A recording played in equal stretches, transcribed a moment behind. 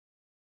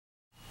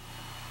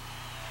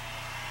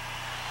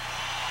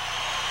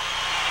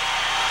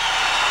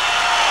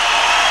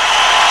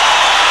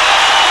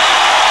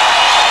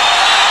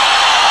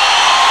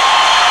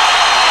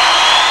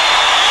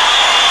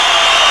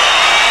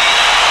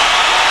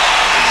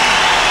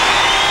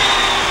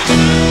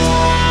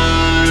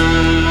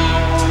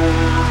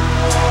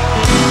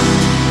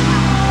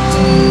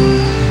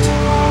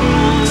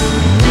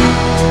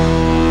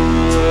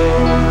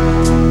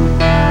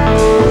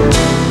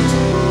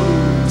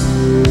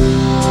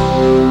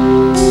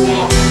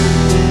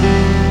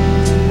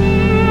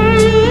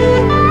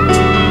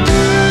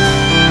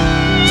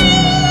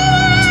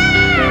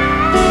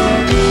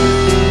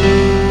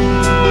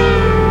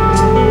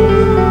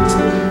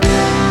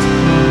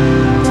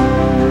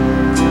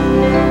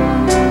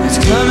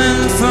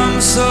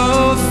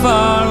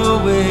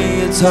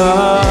it's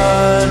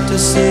hard to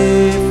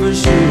say for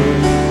sure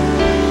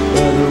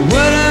whether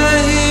what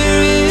I hear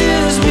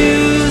is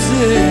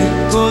music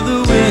or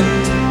the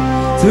wind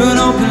through an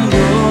open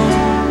door.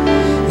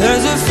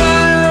 There's a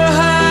fire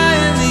high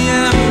in the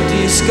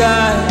empty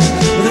sky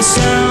where the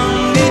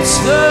sound meets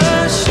the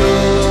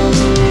shore.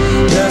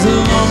 There's a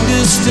long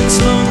distance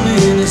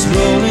loneliness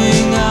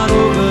rolling out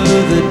over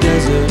the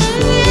desert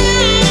floor.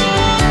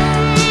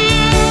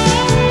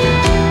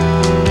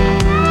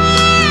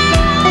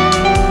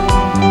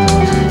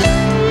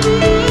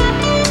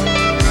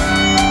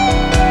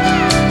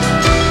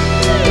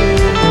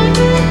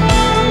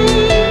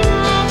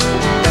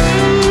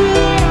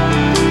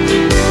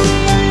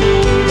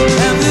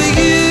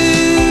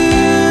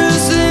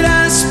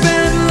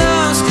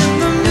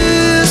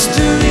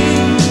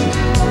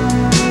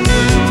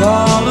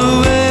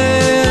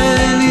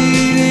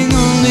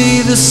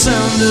 The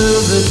sound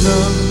of the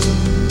drum,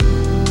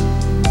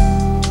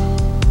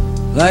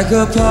 like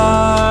a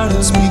part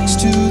that speaks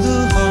to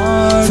the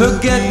heart.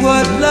 Forget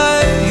what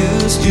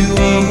life used to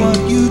be, what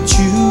you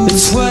choose.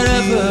 It's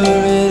whatever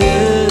it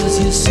is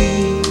you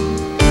see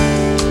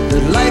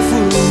that life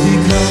will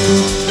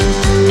become.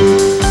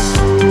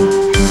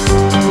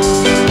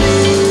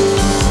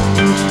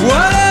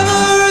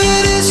 Whatever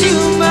it is you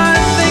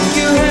might think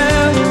you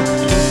have,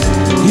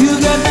 you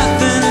got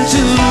nothing to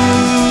lose.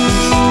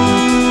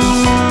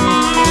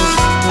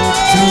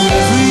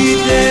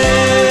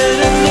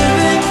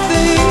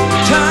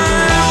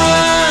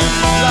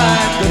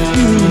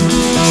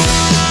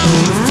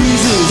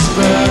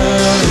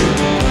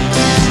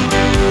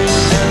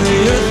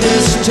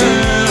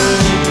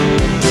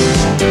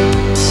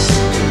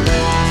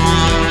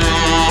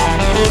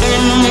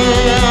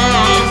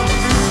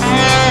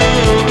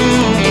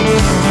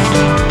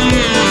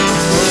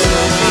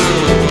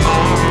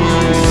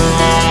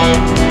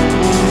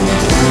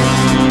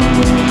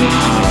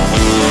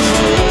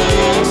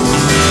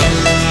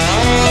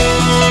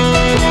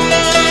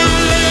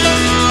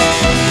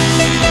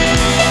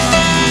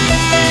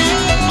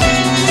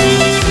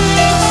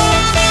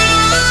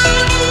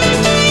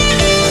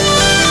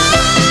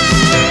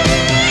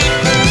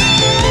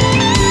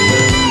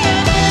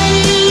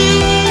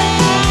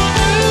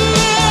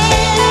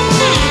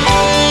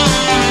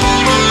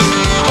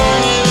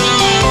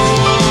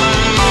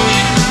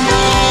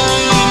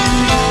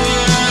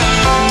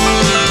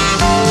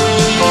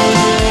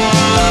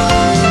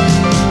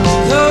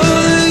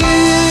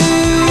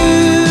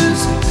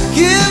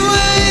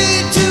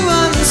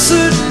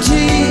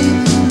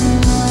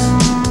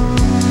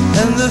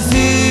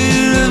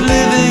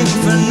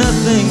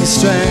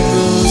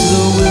 Strangles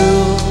the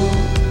will.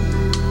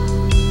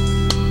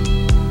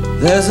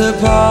 There's a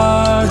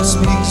part that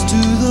speaks to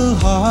the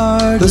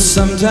heart, but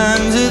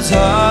sometimes it's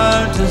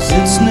hard to see.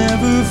 It's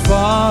never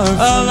far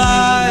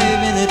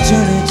alive in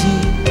eternity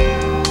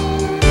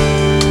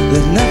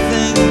that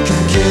nothing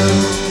can kill.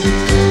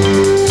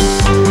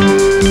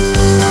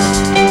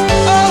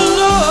 Oh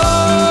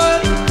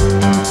Lord,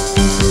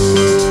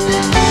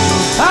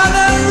 are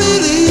there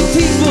really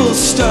people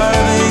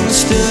starving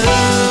still?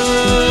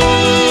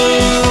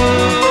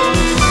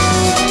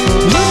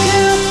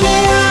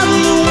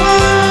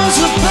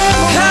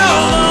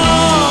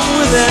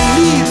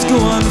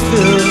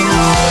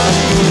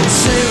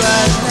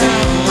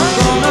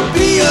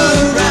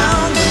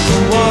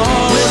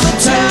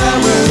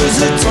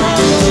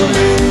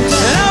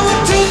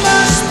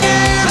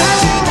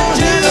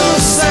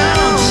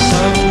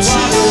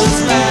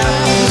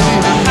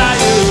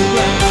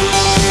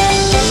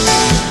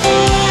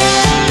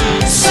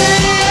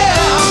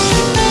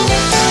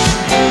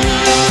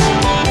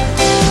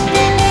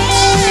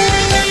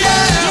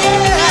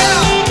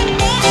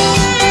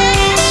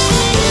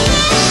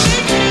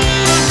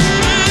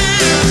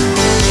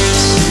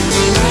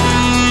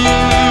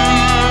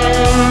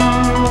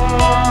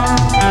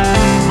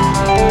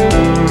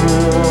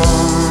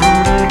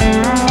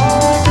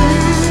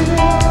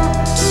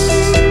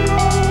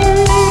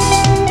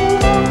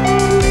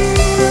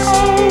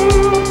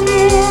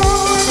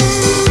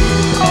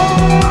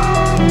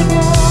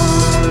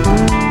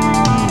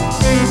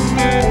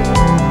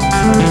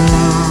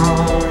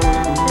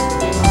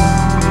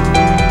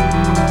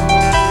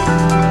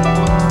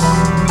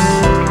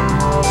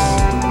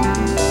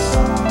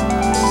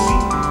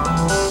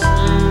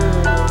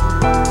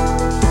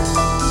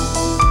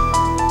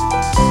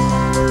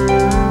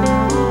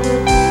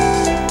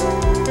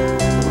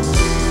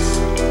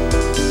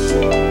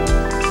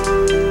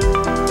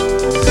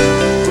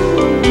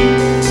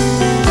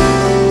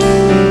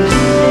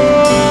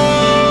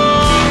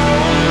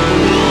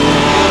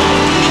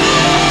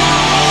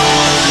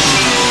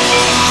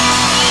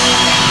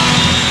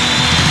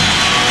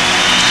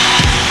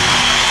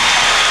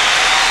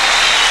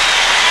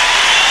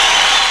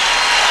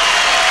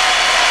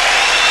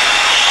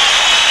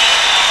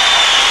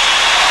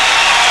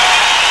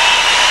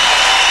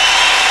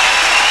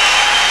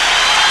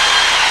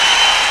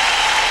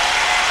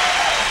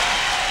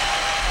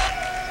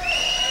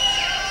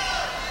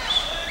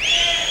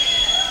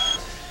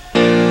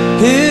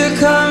 Here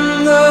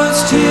come those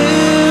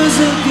tears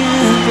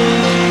again.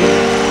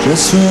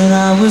 Just when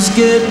I was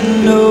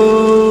getting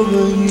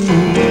over you,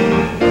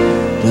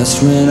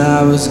 just when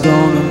I was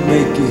gonna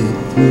make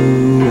it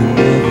through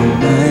another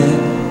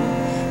night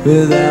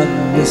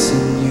without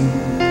missing you,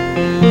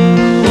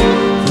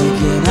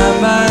 thinking I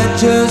might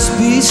just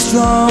be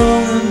strong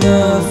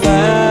enough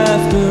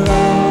after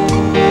all.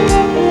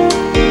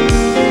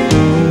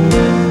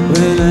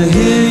 When I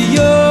hear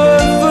your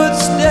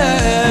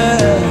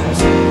footsteps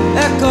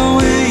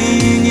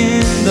echoing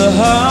in the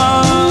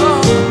hall,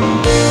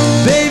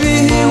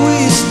 baby, here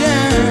we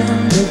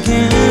stand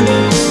again,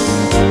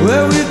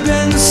 where we've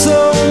been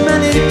so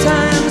many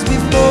times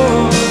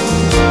before.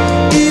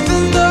 Even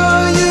though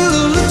you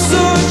look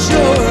so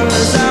sure,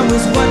 as I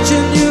was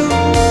watching you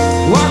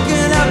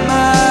walking out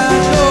my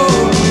door,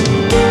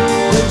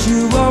 but you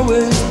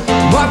always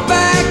walk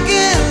back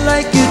in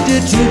like you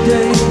did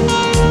today,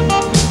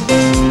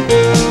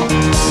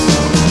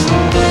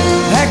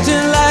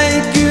 acting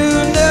like you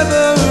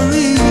never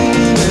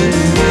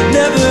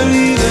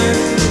even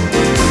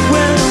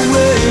went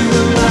away.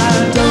 Well, I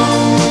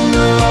don't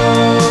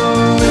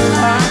know if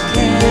I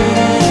can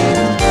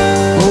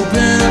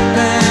open up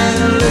and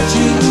let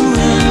you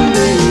in,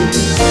 baby.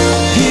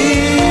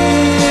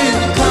 Here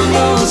come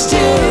those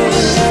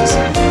tears,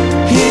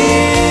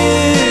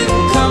 here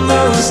come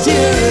those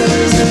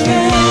tears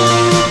again.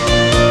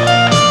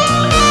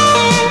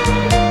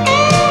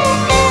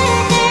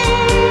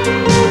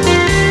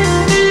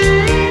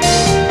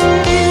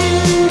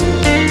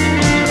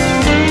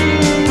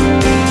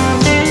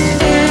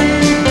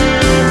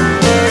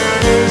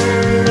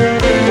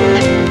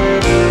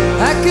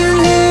 I can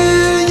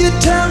hear you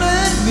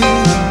telling me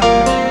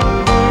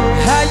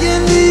how you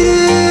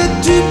needed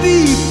to be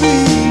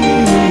free,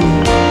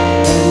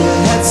 and you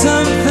had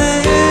some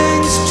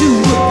things to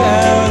work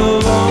out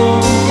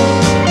alone.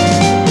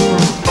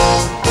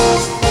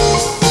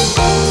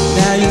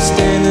 Now you're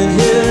standing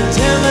here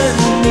telling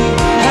me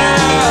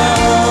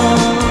how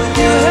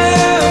you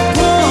have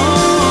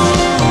grown.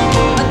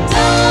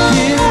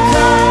 Here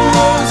come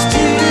those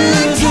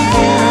tears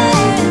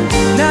again.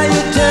 Now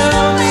you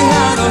tell me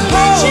how to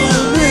hold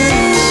me.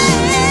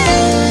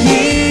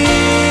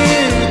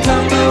 Here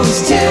come those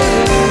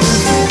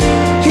tears,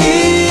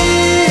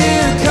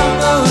 here come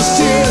those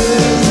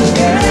tears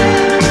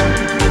again.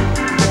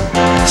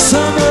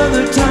 Some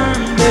other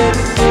time, baby,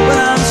 when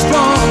I'm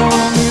strong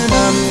and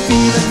I'm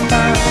feeling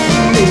fine,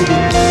 baby,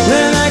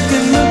 when I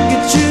can look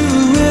at you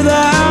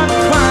without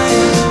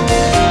crying,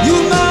 you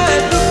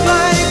might look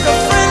like a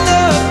friend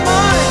of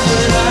mine,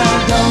 but I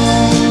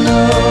don't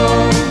know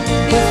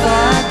if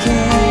I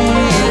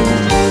can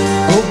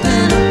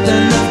open up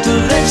enough to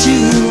let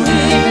you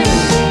in.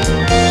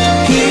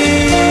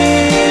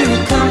 Here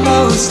come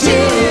those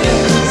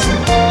tears,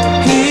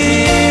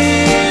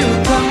 here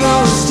come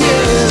those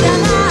tears,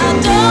 and I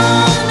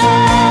don't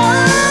know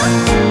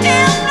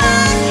if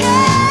I can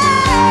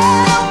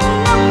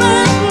open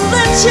up and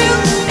let you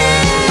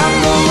in. I'm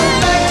going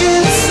back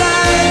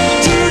inside,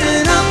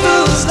 turning out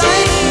those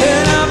lights,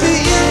 and I'll be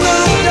in the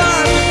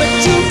dark, but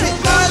you'll be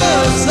out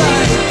of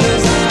sight.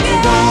 'Cause I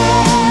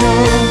don't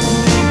know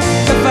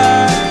if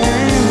I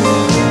can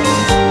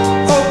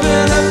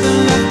open up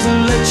enough to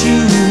let you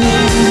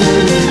in.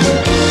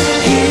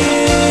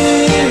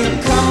 Here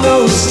come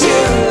those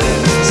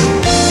tears,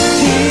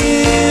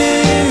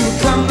 here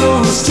come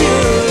those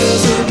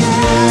tears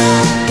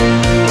again.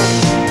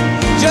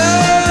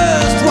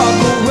 Just walk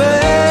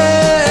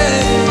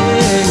away,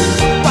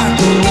 walk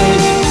away.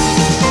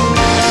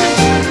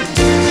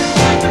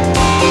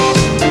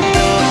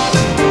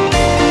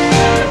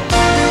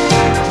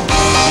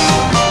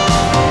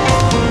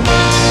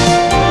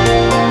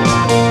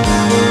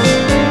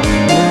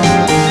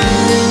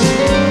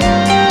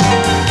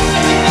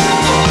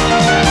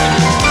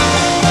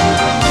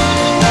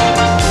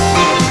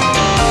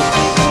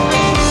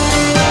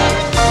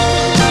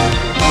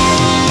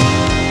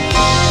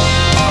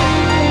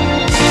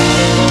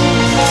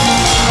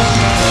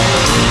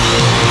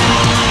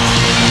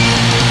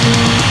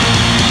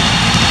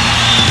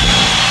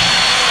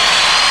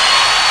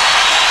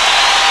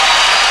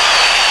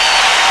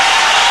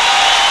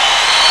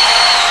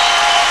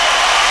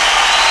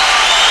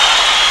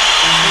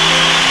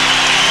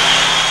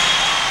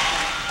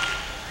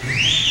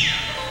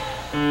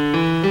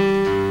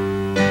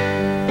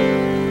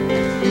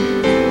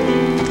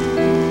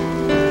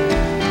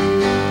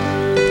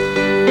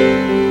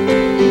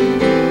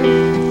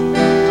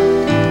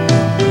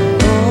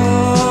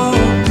 Oh,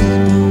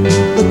 people,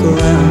 look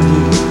around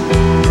you.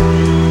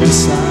 The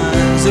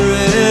signs are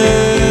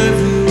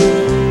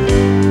everywhere.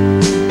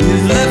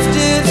 You've left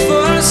it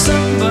for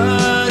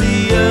somebody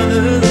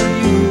other than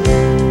you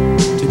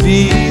to be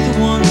the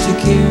one to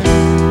care.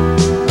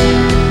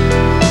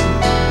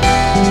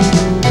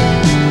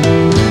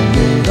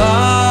 You're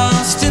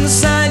lost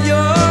inside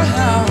your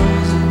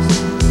houses.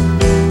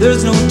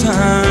 There's no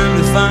time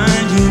to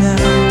find you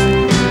now.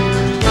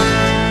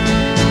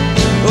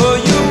 Oh,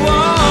 your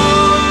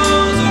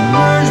walls are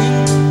burning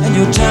and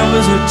your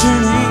towers are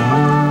turning.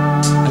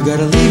 I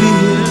gotta leave you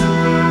here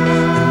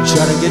and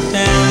try to get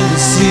down to the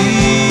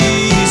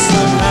sea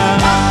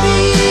somehow.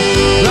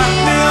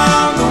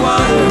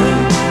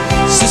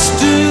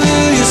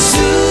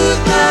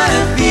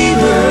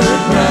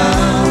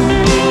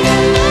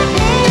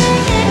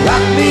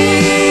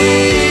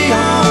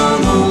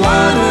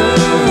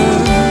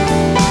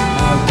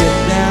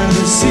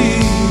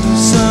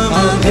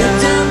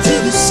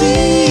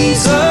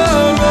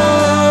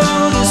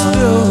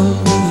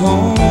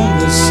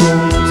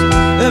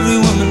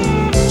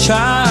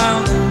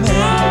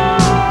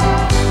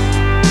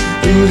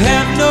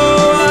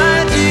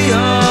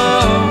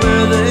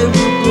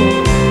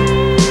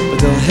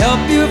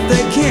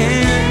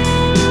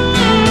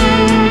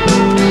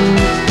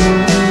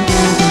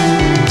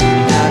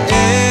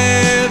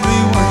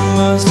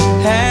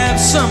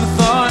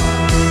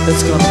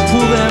 that's gonna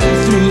pull them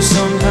through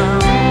somehow.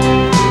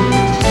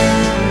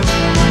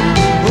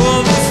 Oh,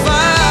 the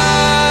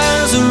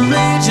fires are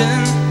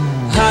raging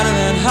hotter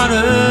and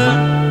hotter,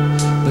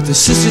 but the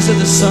sisters of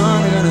the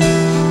sun are gonna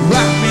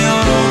rock me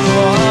on the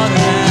water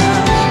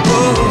now.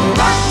 Oh,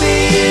 rock me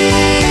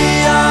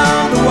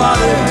on the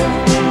water,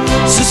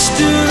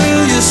 sister,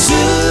 will you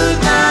soothe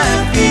my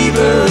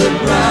fevered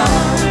brow?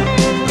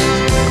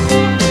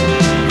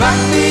 Rock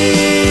me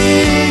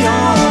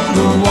on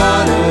the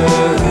water,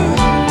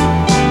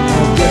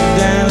 I'll get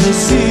down to the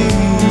sea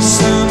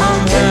somehow.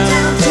 I'll get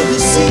down to the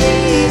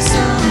sea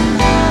somehow.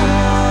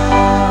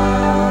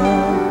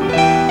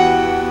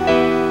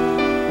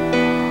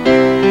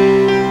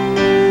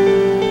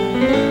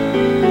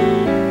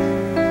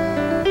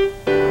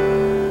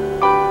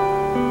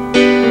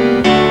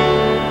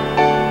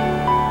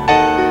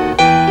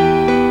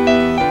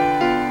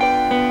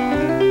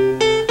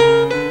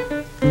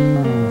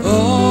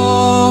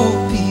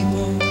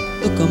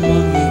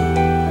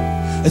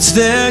 It's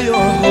there your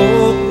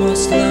hope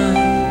must lie.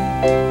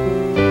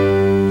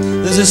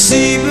 There's a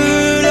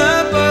seabird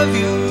above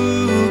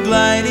you,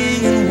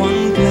 gliding in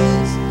one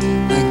place,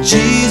 like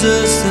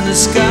Jesus in the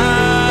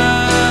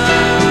sky.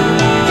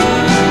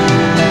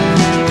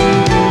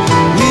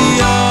 We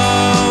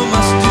all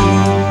must do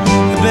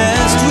the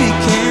best we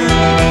can,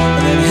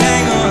 and then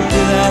hang on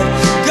to that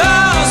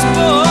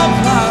gospel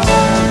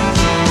power.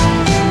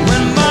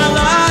 When my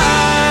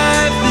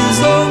life is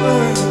over,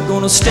 I'm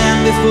gonna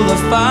stand before the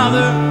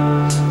Father,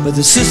 but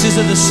the sisters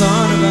of the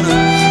sun are gonna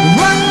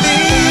rock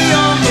me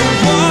on the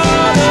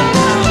water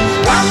now.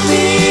 Rock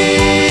me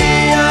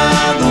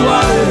on the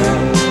water,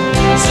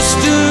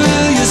 sister,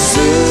 will you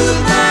soothe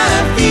my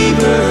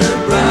fevered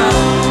brow?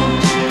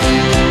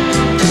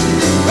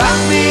 Rock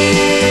me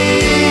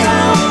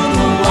on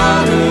the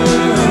water,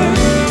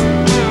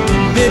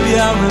 maybe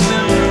I'll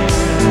remember,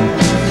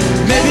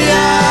 maybe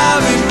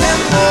I'll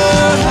remember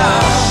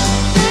how.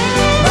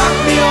 Rock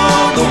me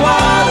on the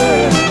water,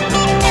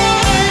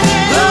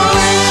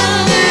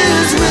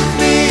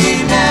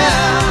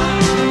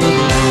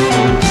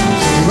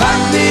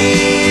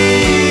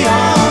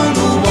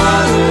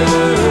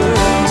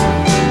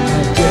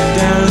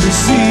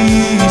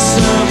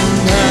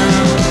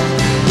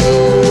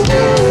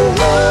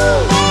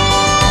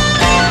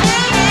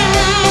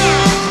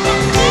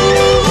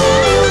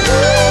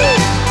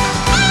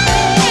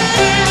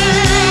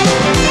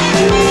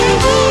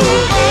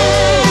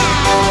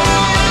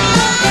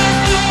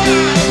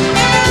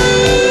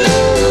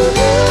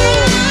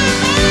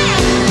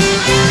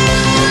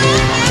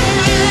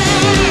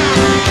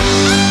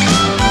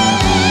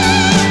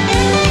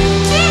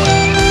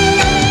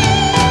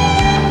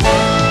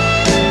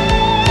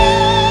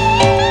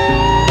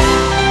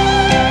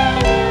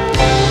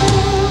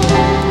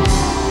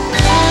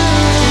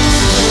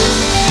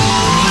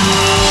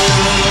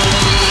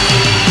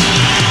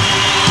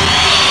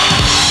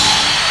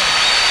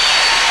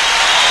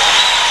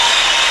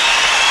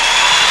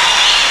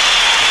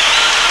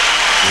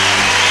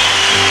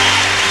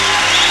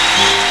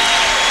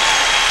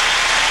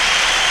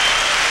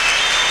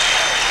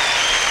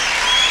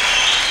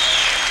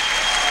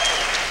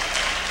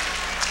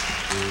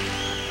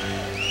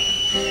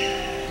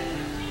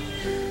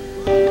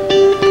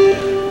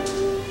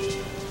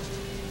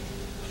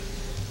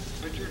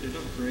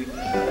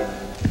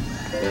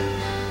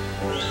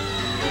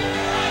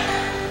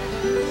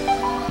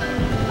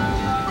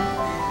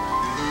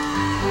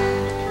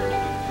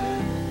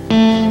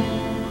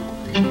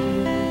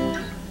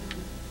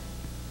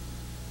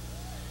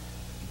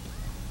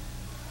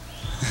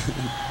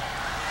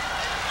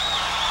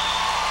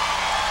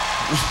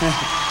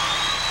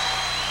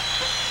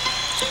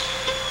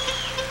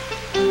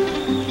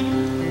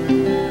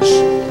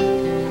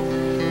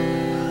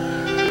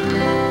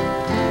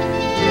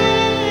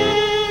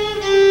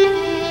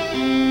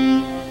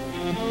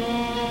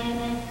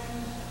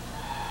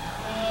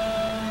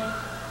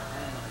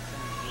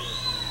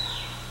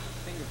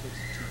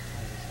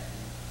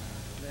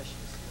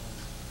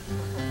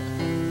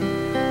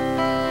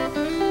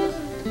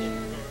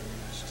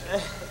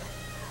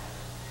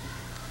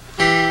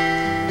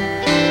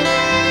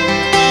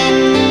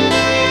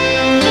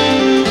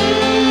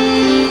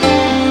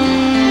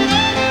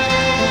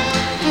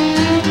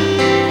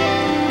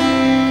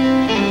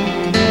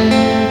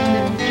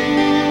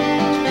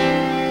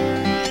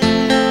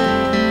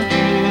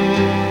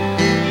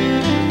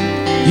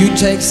 you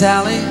take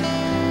Sally,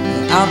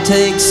 and I'll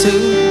take Sue.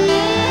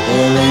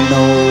 There ain't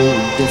no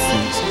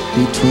difference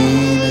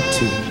between the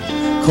two.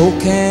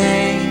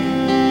 Cocaine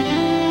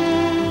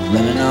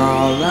running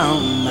all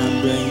around my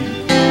brain.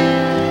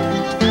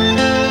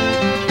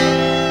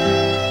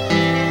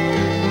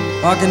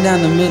 Walking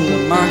down the middle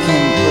of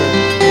Mockingbird,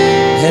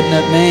 heading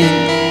up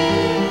Maine,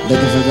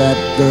 looking for that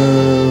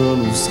girl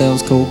who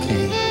sells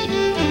cocaine.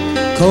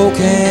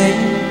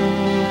 Cocaine,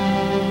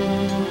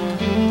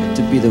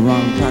 to be the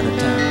wrong part of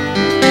town.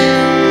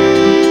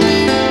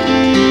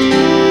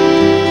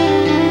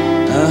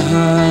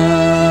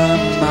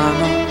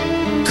 Mama,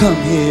 come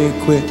here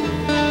quick.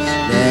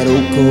 That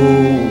old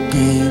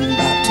cocaine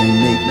about to to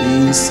make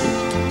me sick.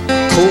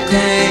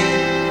 Cocaine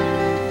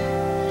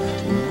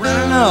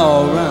running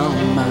all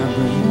around my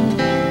brain.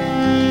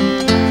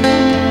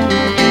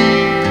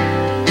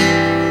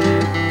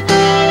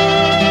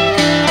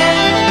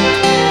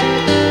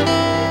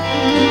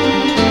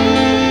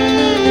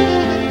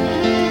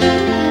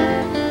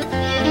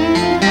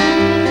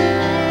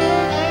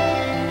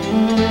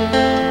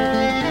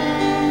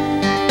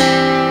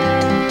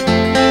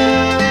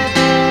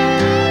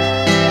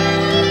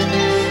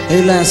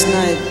 Hey, last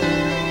night,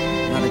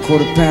 about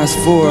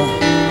 4:15,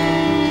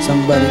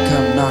 somebody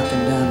come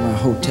knocking down my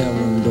hotel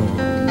room door.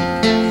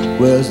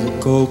 Where's the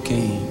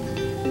cocaine?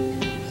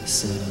 I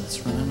said, it's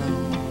running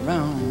all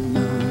around my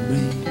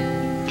brain.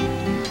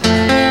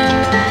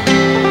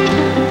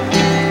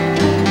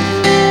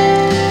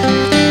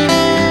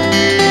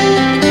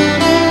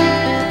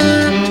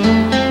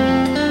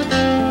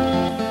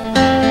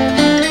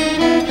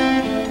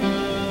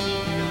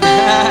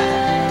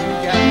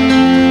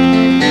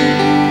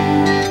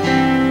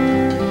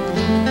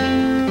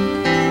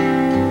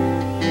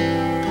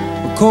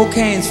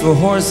 Cocaine's for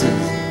horses,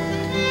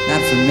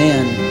 not for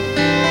men.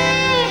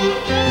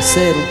 They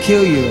say it'll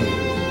kill you,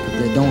 but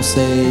they don't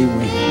say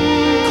when.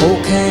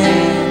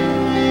 Cocaine.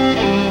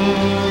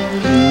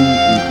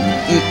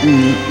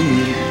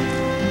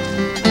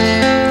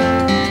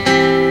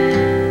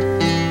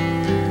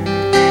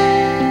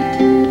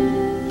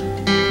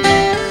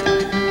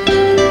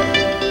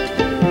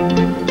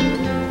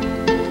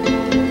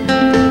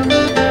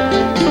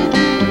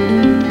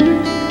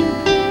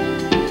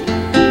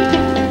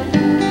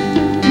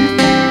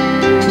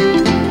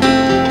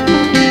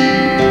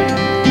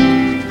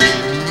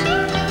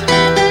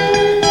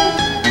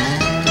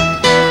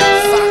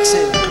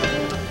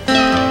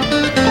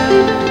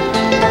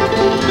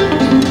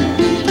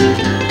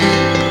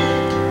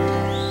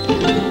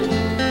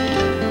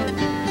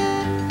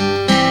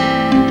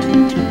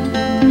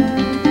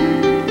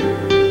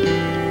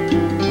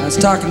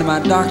 Talking to my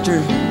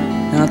doctor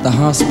down at the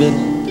hospital.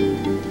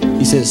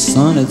 He says,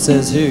 son, it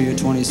says here you're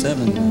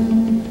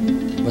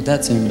 27, but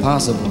that's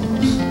impossible.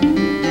 You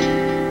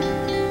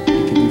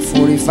could be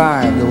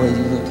 45 the way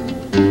you look.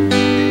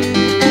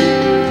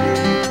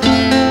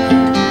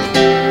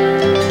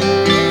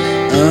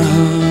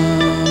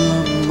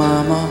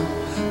 Mama,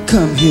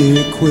 come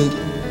here quick.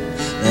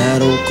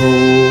 That old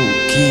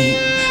cocaine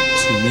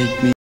to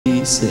make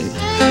me sick.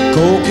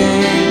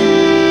 Cocaine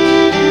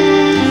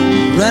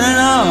running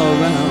all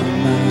around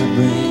my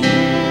brain.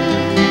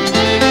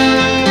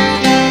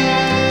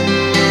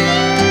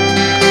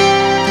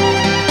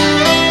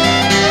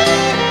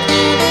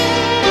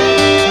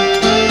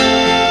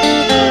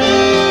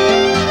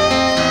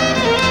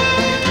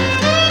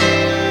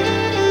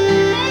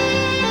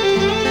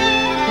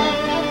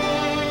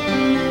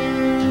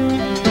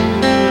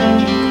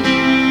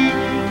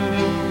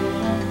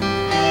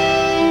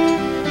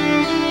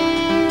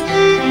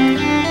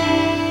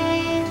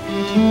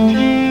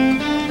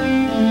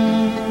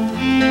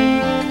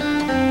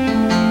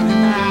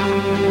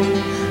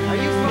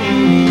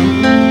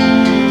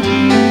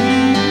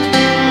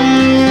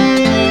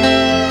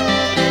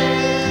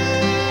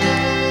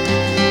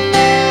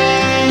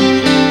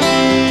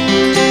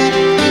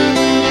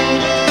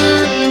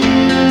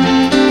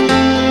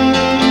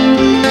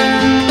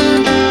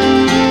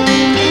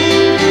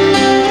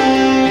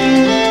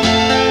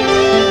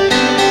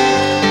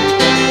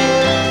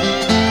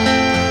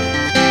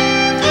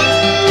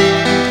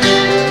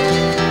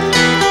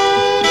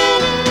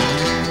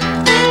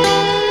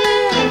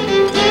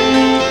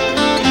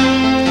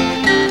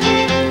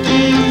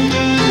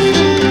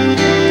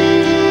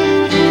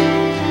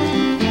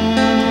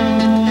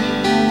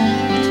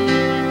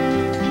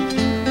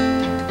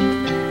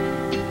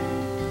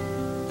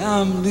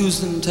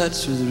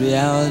 Touch with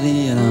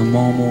reality, and I'm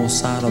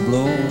almost out of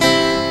blow.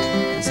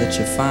 It's such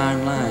a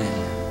fine line,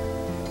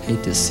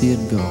 hate to see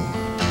it go.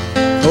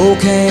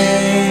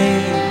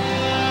 Cocaine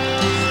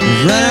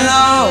running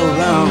all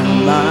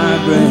around my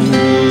brain.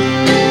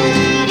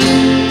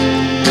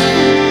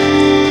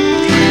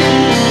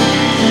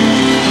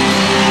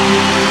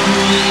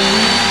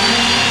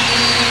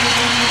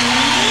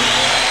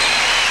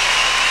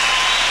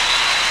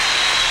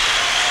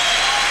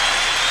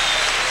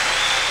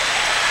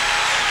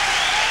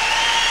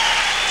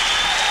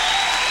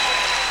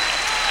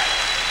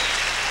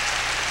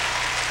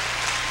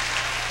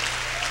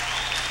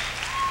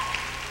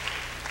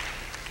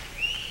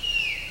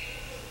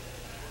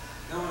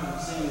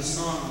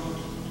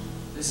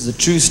 This is a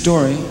true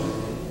story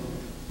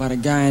about a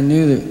guy I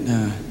knew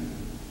that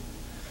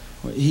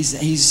he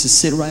used to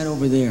sit right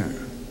over there,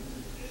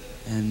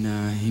 and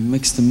he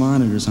mixed the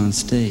monitors on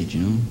stage,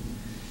 you know.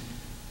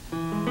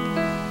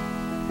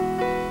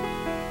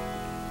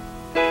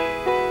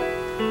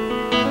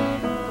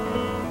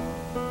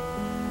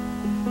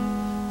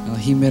 Well,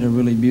 he met a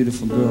really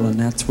beautiful girl, and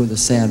that's where the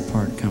sad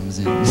part comes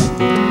in.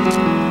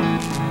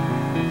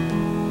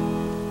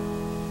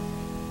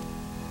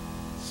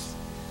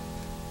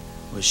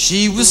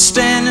 She was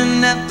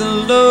standing at the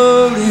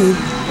loading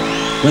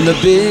when the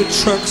big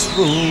trucks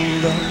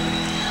rolled up.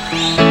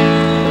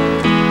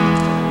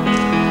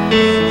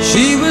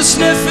 was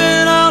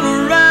sniffing all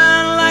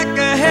around like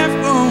a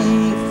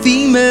half-grown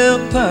female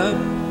pup.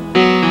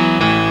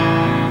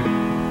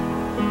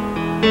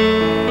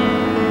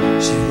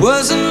 She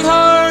wasn't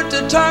hard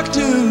to talk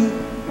to,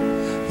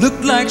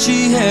 looked like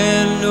she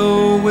had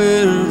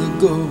nowhere to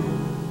go.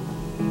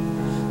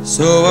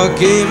 So I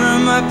gave her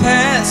my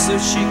pass so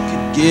she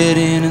could get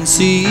in and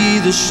see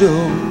the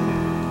show.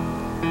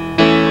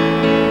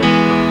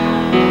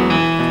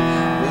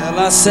 Well,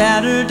 I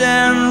sat her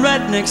down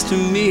right next to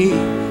me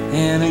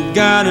and I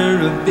got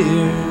her a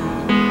beer.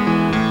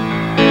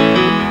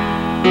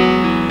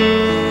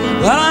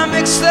 Well, I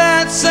mixed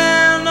that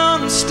sound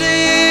on the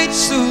stage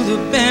so the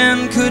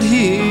band could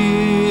hear.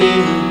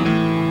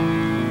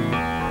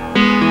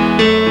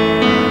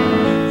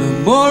 The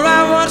more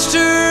I watched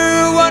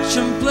her watch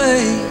them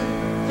play,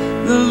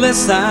 the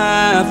less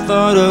I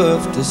thought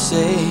of to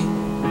say.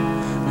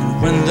 And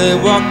when they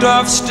walked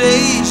off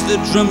stage, the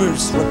drummer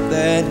swept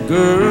that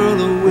girl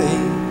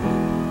away.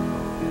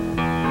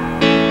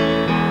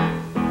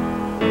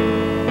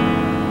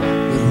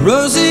 But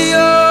Rosie,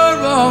 you're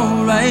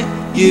alright,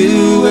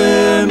 you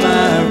wear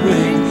my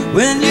ring.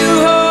 When you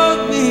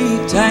hold me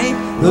tight,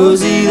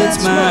 Rosie, that's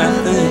my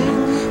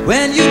thing.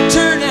 When you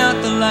turn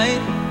out the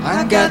light,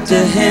 I got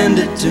to hand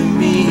it to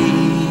me.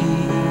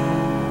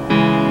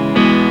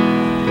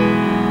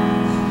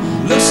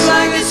 Looks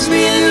like it's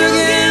me and you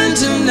again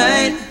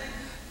tonight,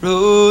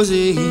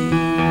 Rosie.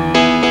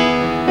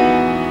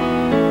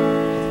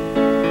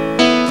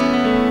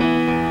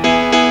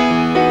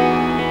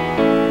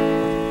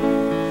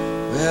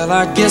 Well,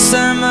 I guess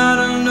I might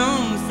have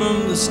known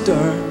from the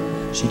start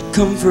she'd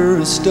come for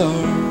a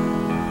star.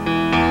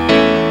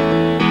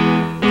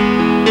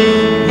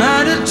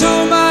 Might have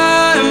told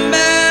my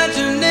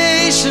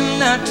imagination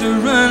not to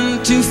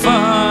run too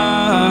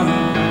far.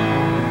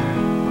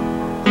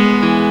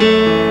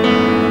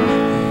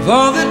 Of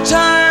all the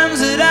times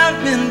that I've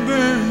been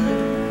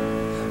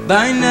burned,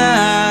 by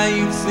now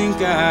you'd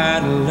think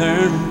I'd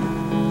learned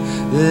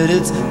that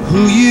it's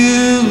who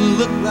you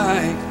look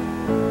like,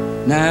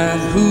 not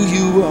who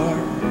you are.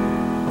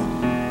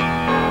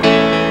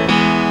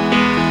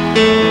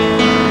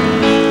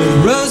 But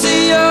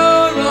Rosie,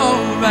 you're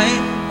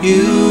alright,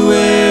 you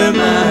wear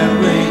my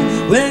ring.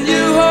 When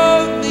you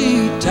hold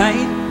me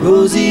tight,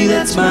 Rosie,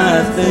 that's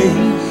my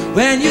thing.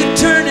 When you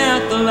turn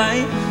out the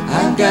light,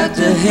 I've got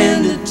to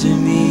hand it to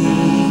me.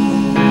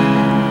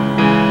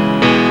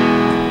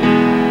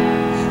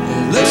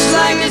 It looks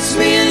like it's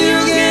me and you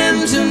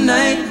again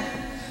tonight,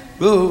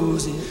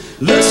 Rosie.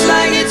 Looks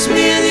like it's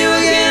me and you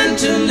again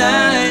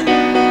tonight.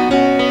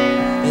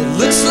 It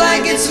looks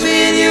like it's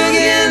me and you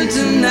again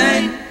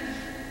tonight,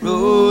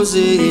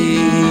 Rosie.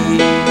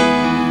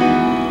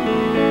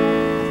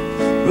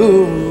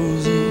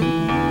 Rosie.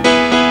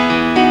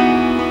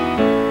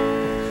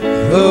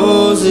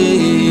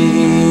 Rosie.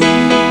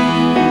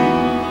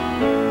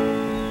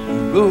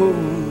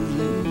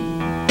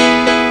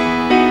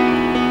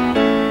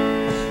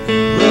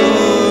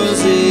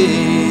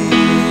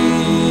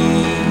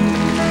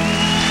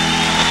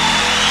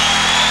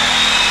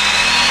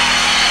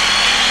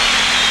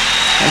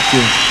 Thank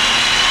you.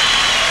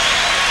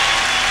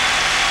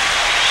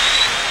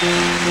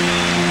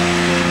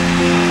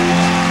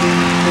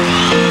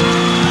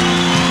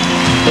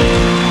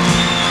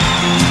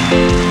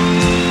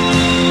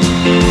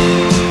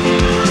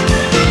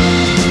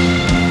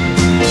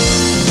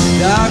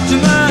 Doctor,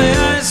 my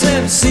eyes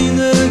have seen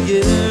the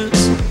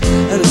years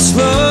and a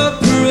slow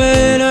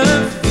parade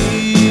of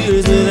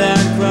fears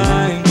without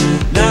crying.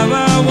 Now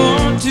I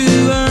want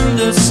to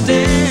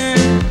understand.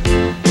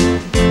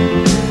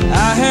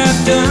 I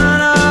have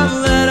done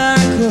all that I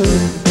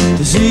could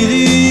to see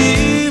the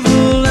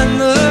evil and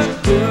the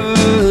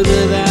good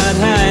without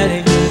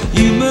hiding.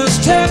 You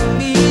must help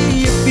me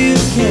if you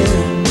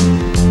can.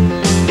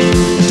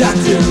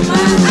 Doctor,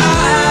 my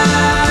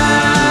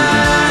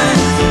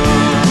eyes,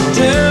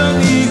 tell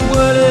me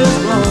what is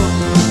wrong.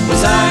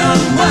 Was I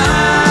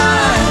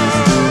unwise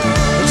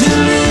to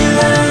leave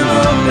them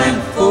open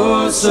for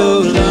so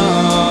long?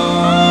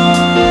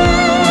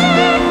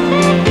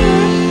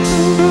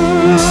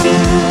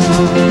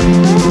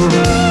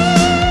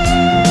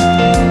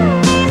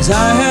 As I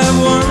have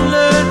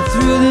wandered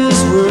through this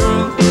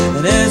world,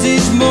 and as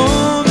each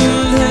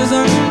moment has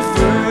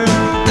unfurled,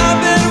 I've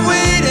been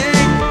waiting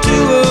to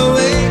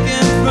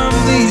awaken from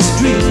these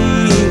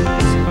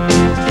dreams.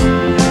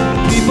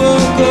 People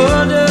go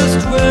just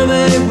where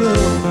they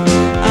will.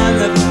 I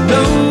never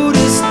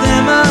noticed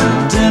them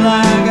until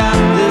I got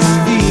this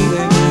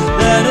feeling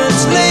that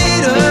it's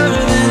later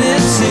than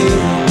it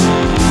seems.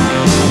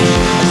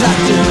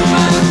 Doctor,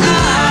 my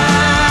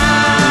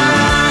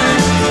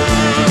eyes,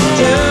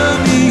 tell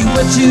me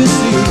what you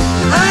see.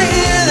 I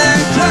hear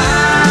them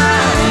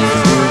cry.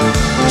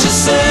 Just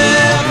say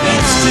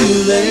it's too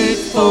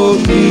late for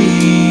me.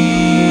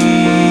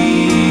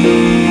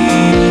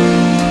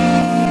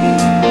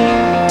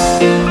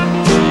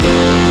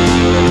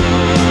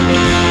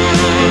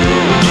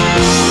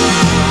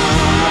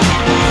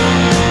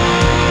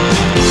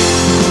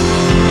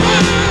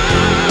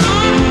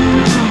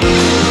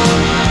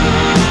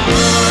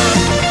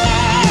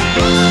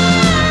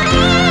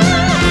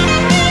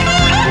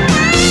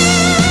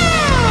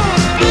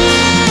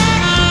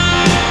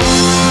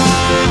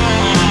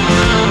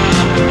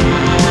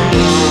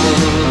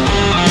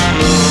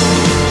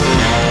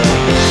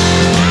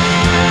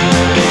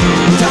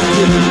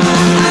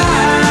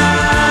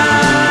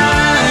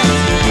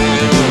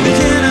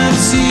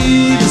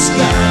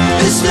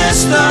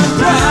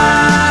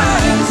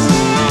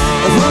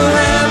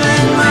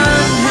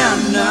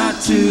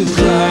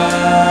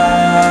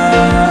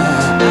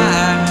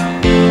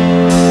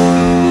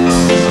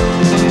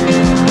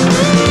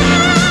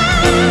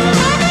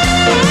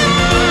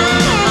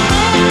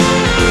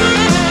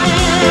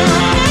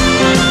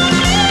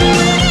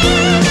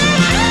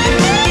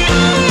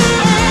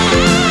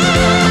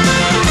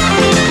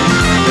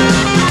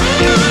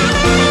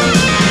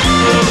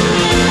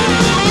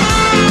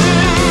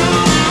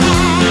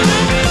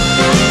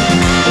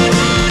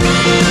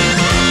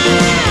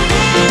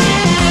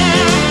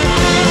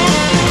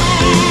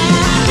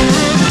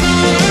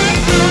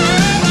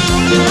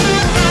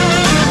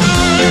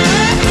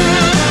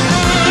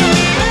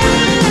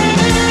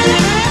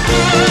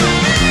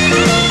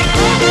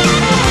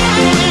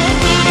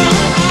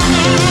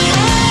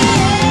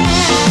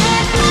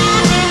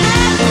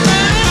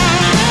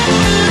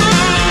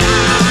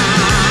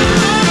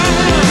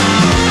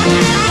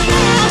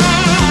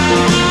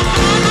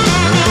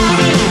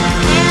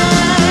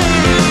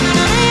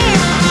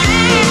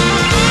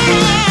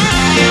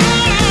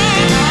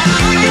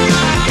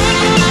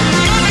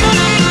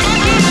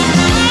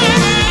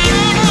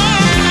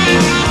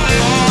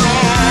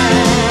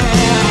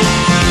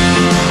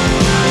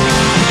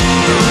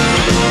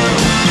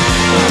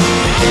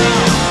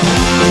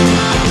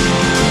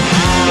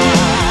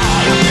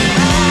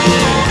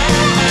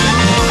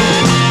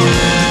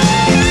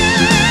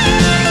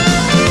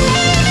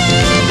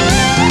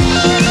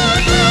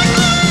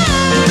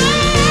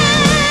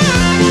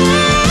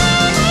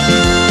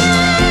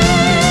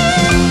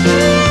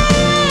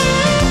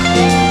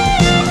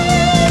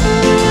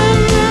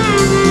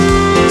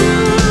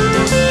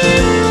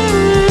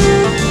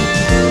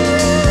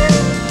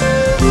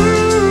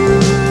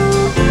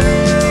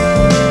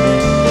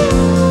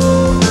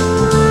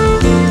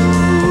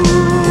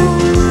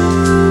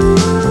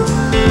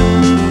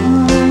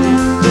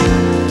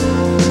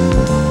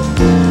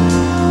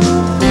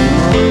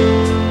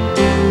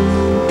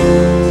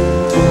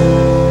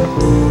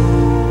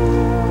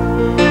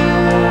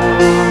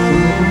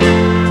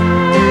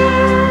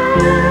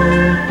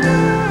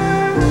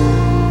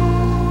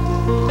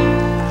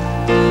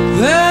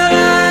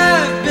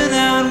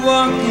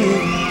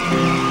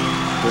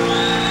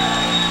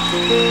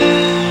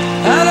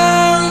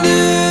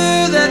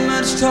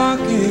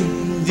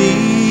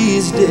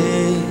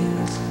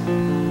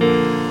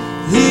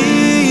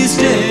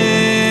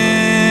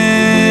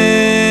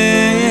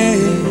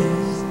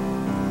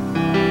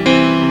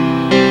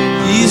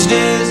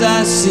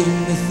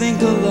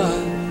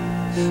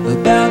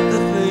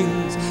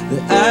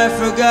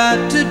 forgot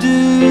to do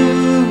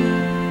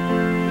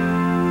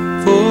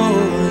for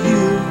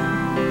you.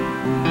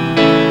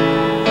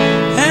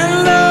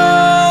 And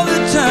all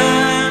the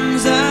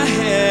times I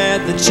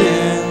had the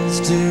chance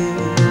to.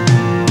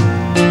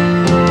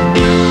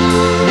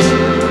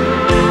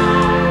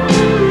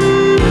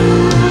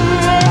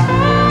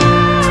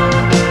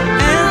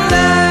 And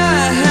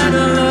I had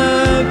a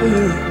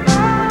lover,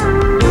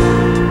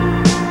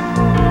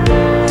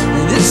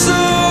 and it's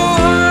so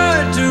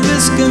hard to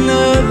risk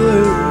another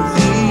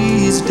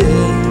these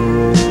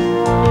days.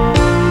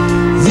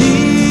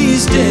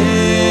 These days.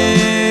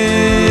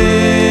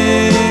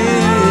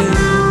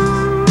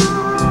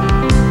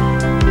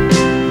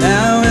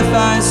 Now if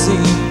I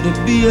seem to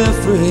be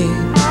afraid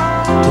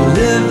to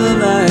live the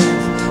life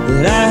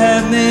that I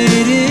have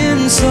made in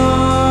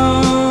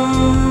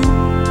song,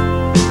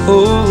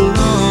 hold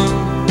on,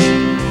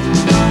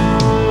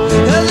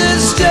 'cause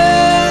it's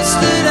just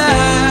that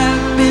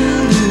I've been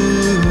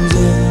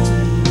losing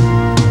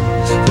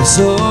for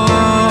so long.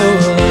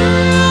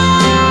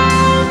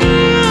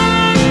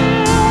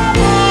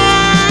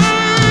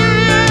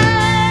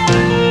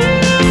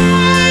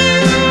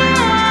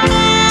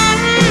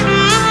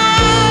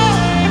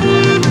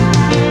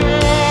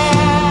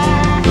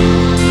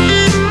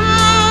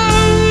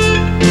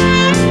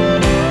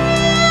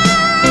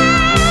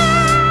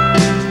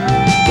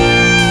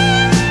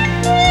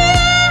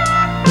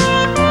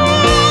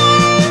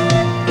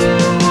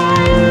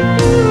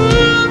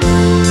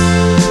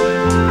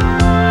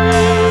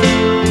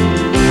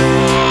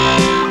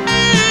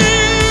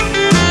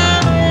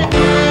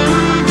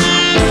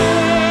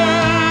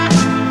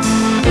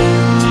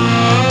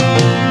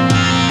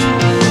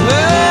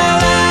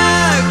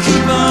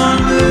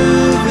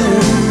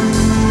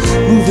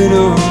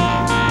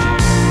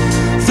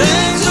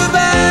 Things are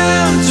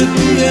bound to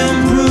be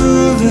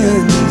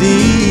improving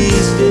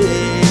these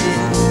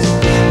days.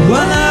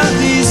 One of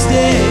these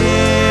days.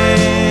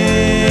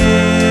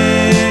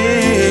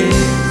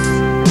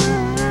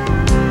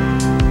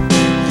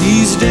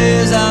 These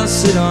days I'll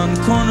sit on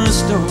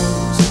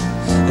cornerstones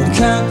and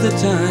count the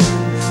time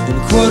in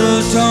quarter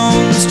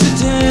tones to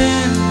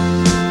 10,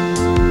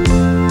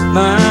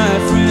 my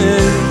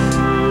friend.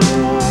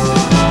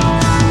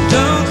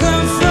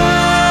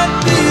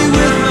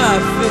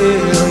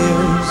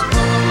 Failures,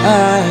 I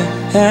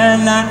had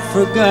not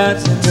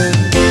forgotten them.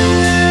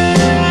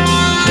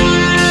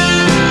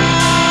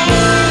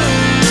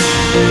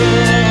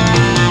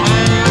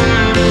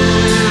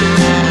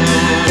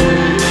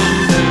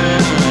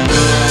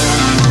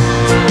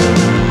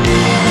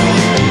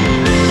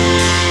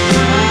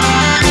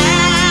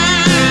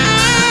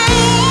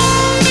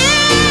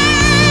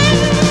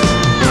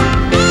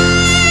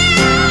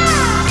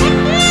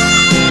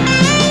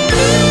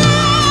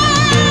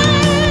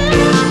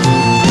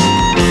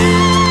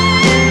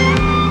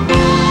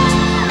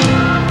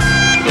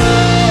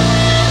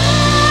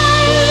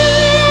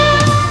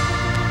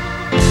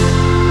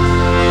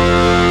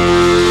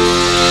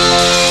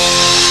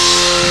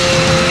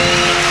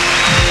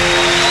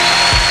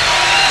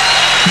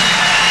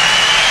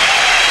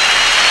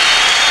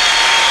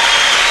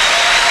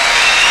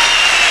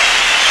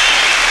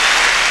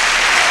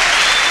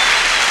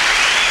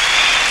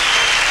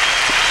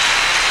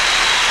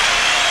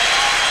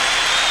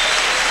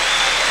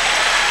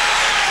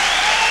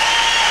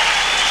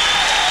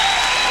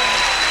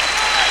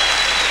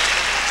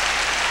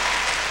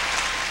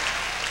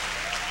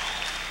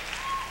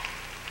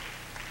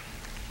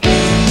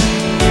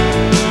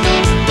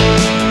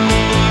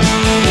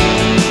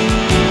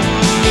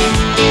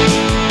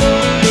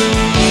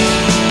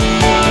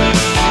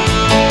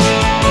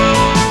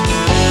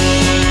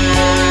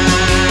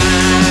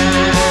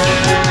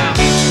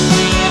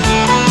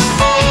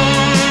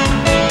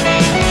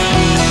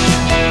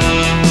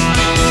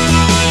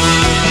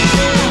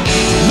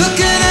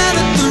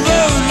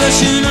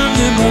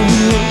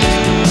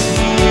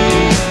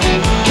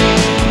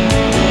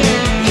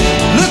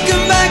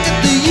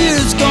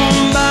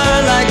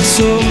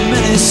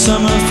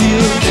 Summer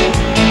fields.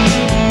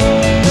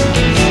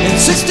 In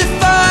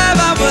 '65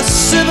 I was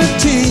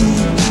 17,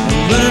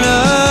 running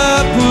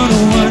up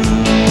 101.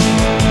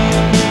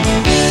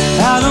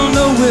 I don't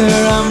know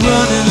where I'm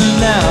running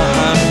now,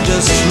 I'm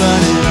just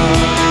running on.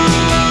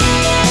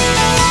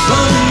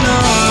 Running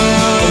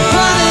on,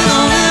 running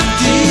on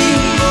empty,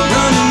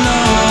 running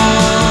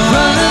on,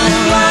 running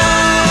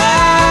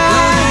wild,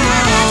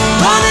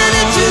 running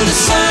into the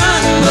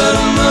sun, but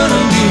I'm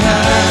running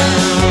behind.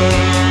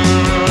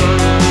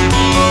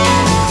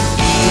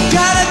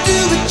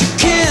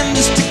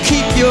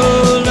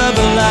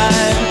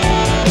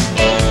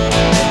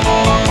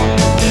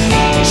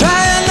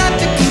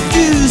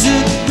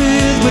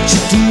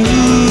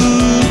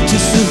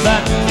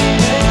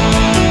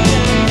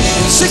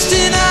 In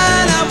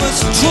 '69 I was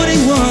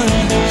 21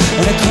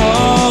 and I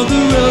called the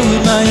road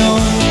my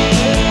own.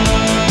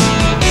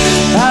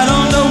 I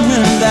don't know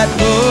when that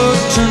road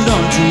turned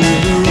onto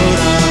the road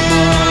I'm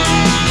on.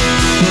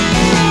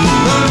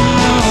 Running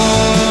on,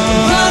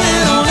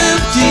 running on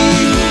empty,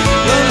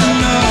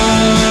 running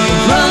on,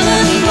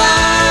 running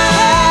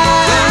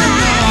wild, running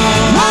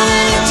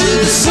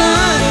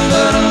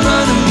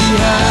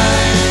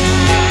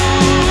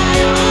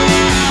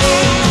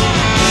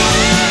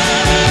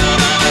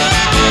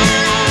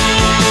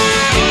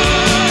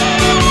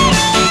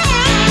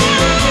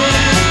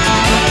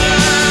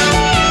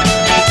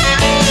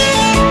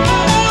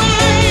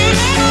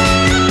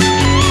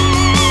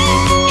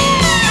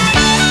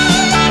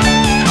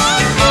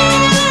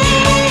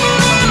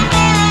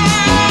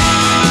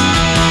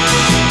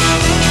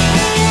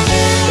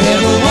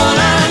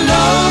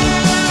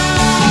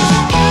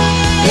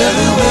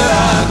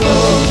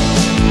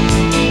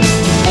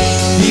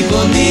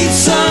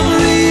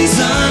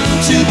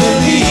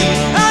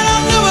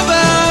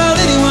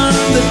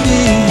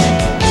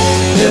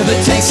If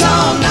it takes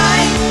all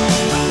night,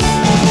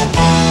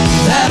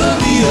 that'll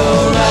be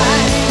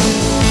alright.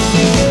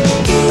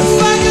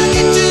 If I can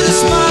get you to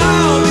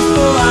smile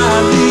before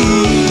I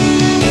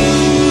leave,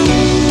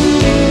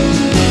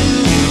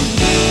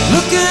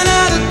 looking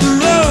out at the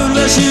road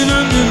rushing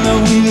under my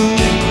wheel.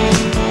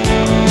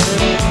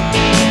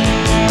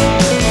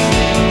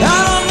 I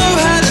don't know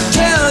how to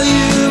tell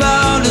you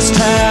about just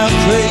how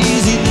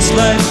crazy this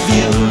life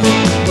feels.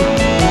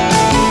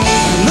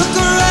 Look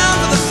around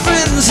for the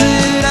friends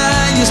that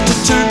I used to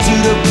turn to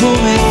pull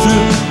me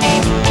through.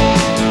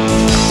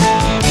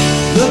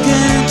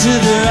 Looking into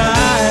their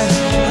eyes,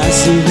 I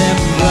see them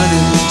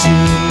running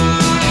too.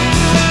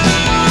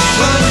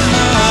 But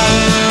no,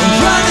 I'm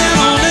running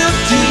on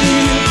empty.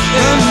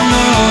 But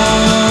no,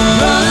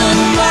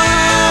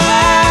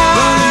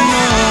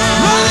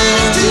 running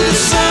into the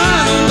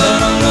sun, but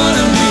I'm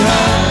running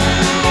behind.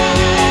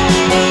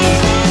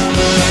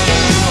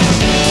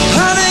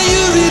 Honey,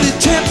 you really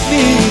tempt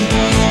me.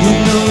 You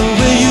know the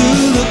way you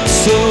look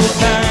so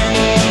kind.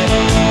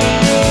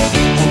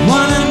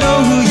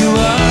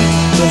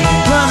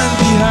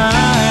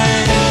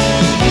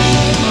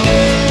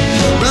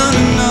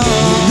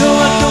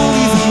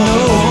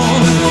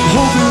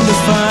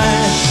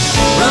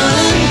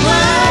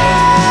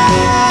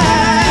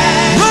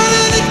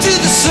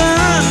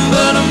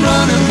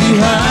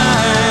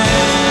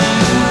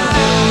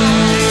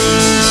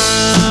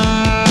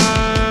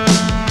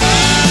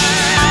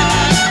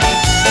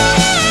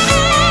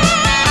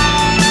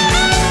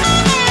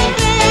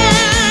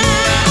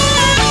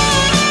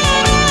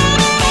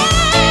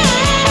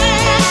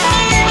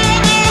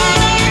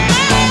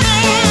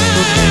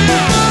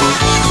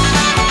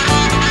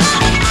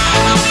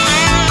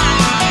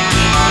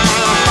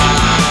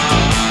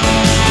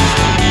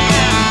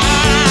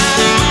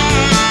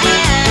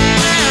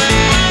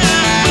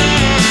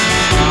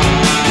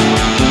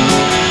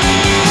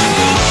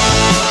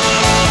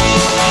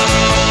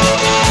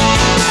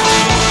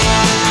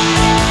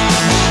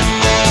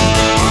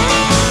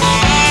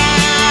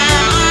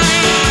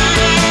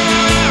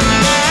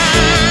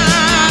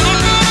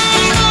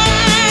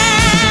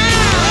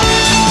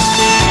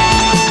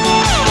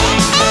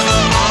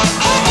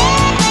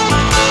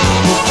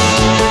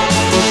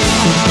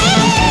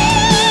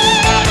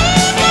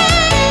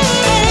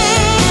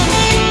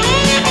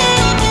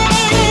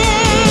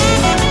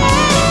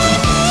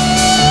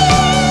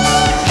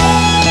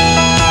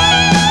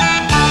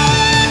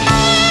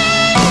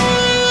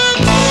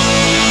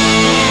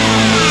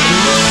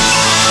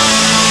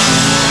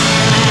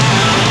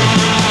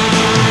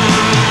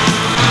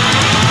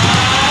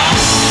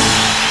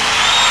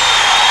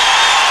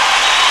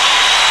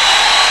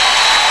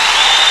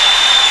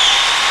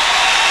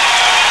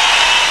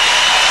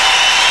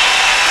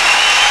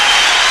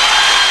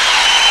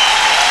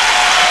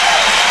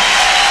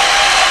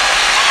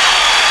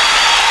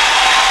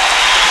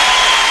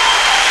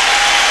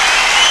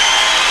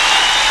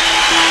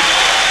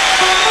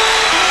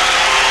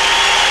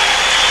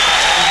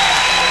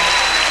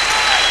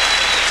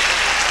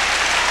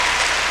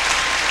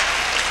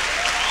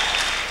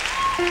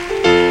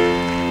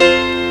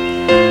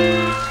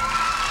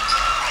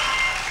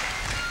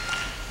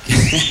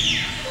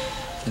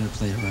 Gotta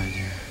play it right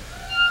here.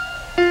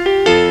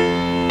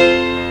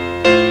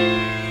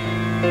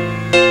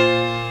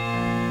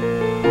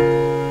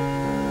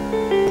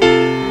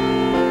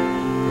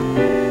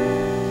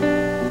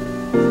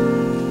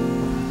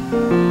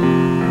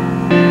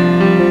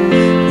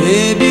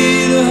 Maybe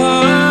the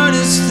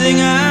hardest thing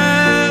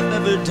I've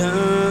ever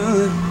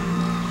done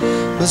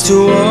was to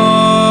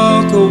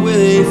walk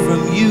away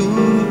from you.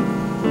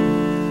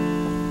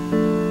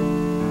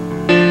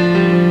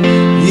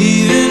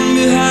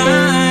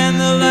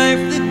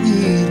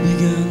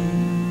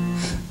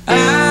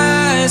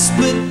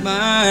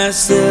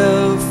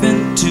 Myself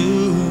into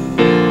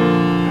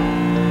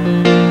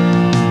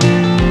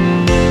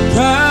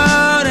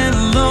proud and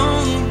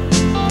alone,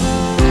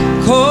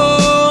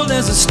 cold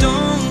as a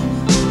stone,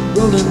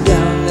 rolling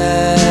down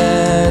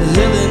that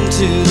hill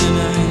into the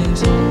night.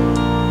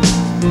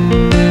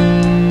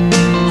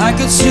 I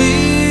could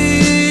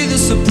see the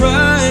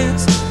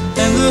surprise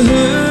and the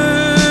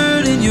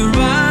hurt in your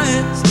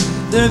eyes,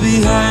 there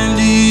behind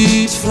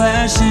each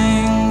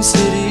flashing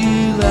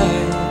city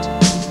light.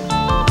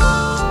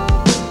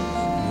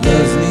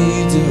 Love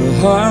needs a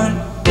heart,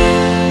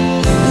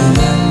 and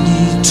I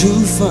need to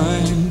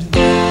find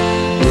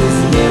if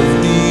love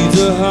needs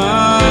a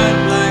heart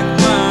like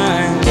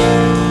mine.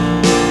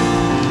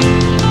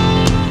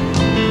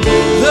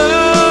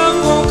 Love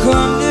won't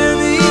come near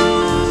me,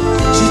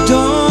 she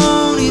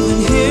don't even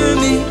hear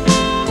me,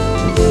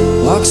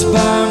 walks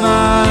by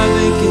my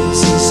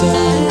vacancy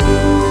sign.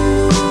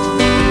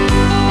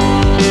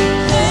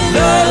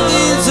 Love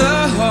needs a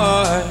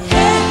heart,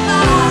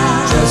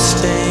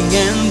 trusting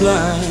and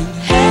blind.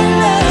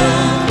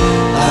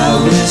 I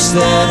wish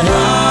that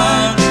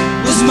heart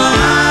was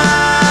mine.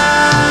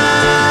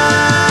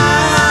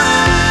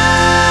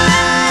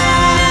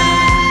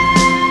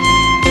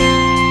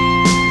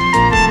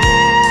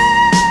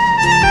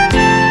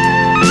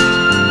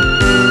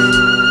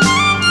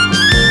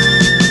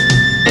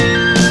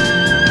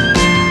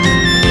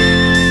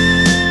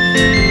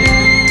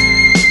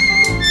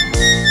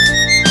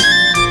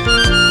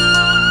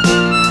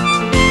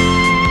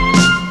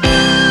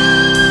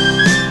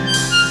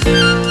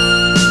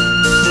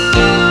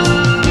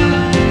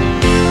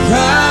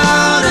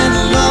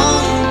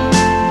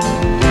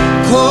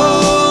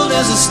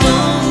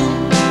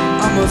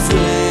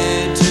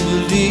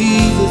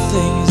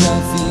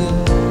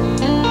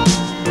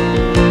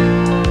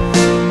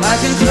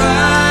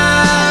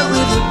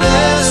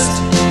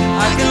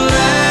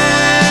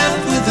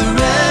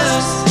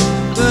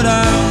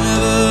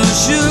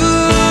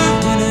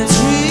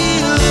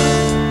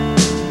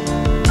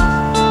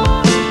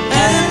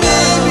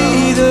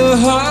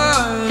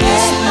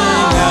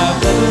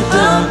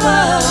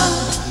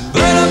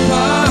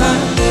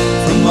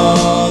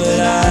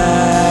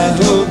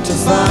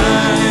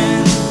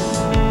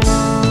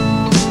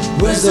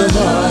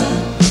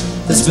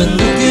 been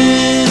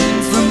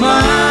looking for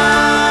mine.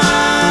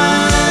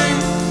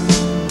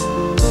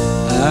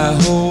 I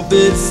hope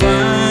it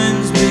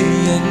finds me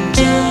in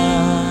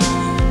time.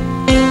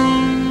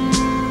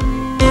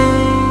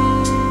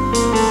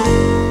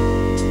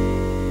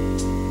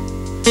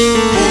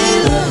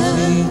 Hey love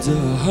needs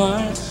a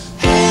heart.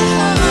 Hey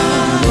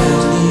heart,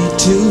 Love need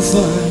to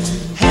find.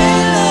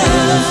 hey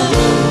love,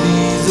 Love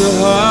needs a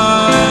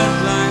heart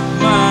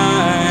like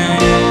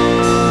mine.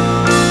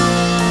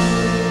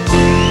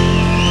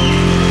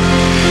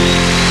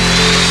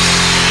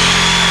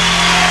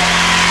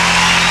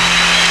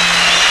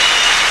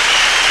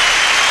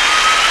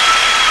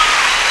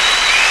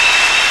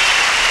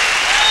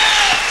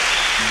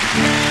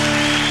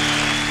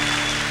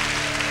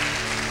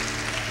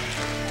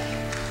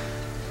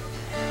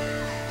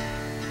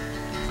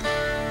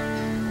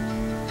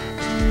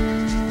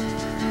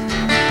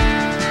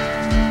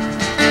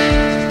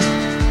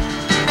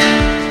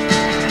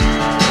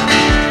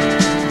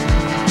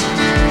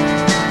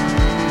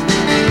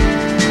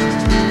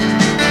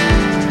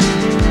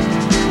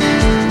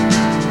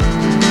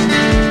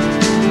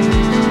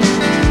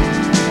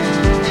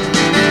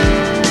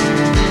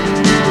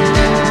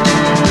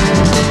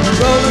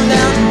 Rolling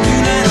down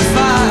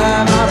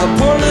 295 out of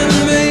Portland,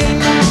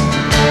 Maine.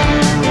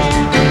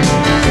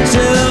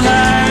 Still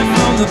high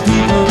from the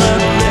people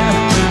up there,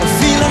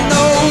 feeling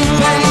no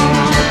pain.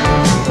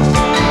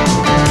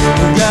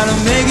 We gotta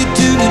make it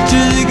to New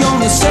Jersey,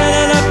 gonna set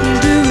it up and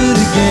do it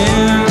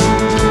again.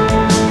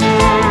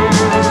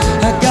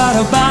 I got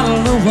a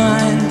bottle of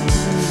wine,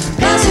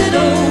 pass it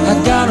on. I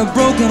got a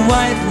broken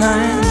white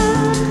line.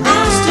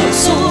 I'm still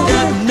sore.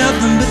 Got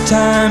nothing but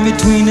time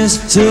between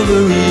this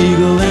Silver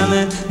Eagle and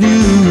that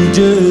New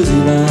Jersey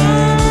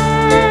line.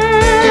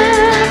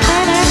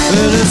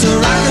 Well, it's a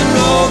rock and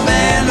roll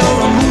band or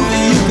a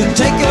movie, you can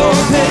take your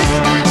pick.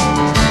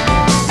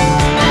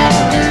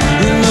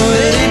 You know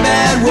it ain't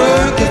bad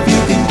work if you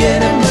can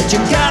get it, but you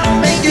gotta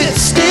make it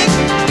stick.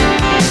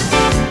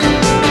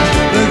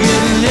 We're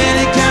getting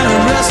any kind of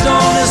rest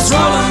on this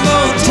rolling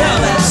motel,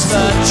 that's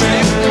the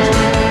trick.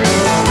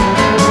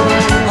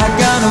 I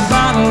got a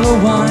bottle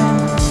of wine,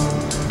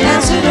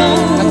 Pass it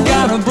I on.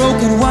 got a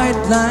broken white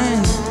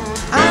line.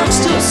 I'm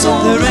still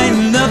sore. There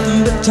ain't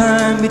nothing but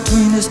time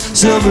between this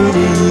Silver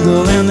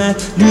Eagle and that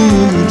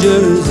New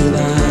Jersey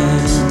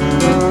line.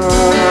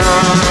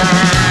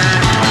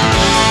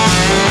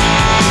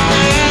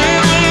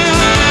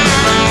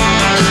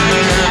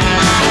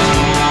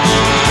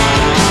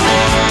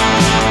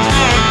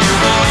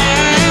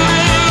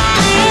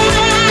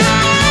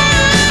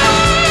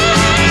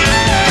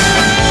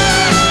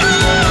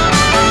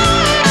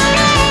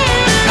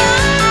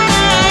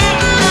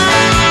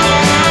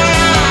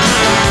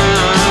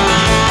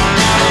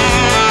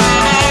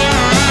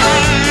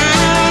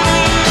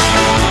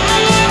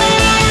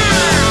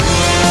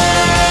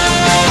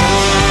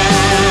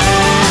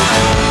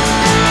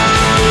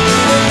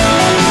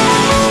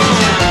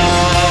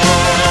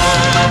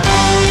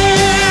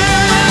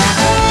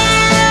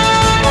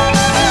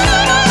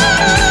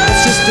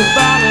 It's just a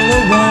bottle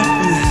of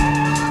wine,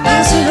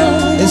 Pass it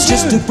on. it's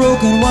just a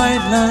broken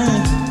white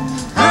line.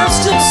 I'm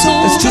still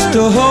sore. It's just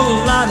a whole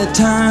lot of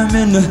time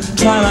in the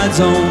twilight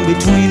zone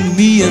between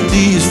me and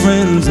these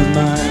friends of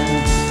mine.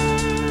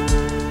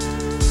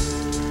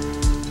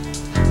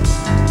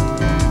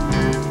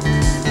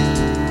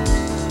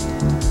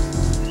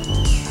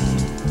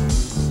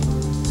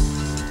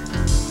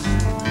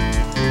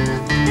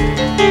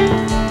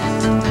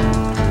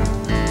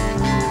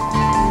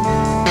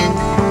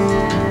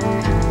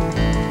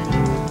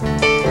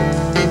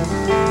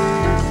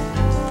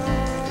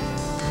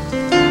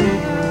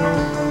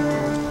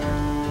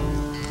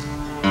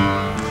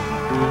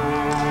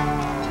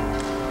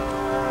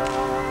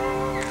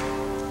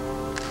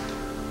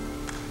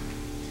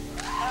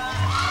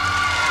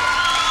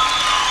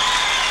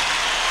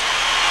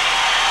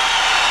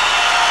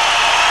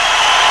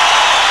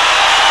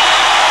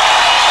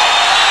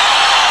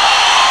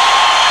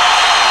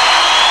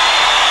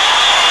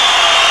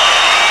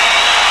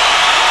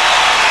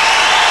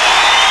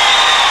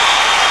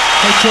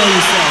 Take care of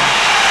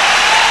yourself.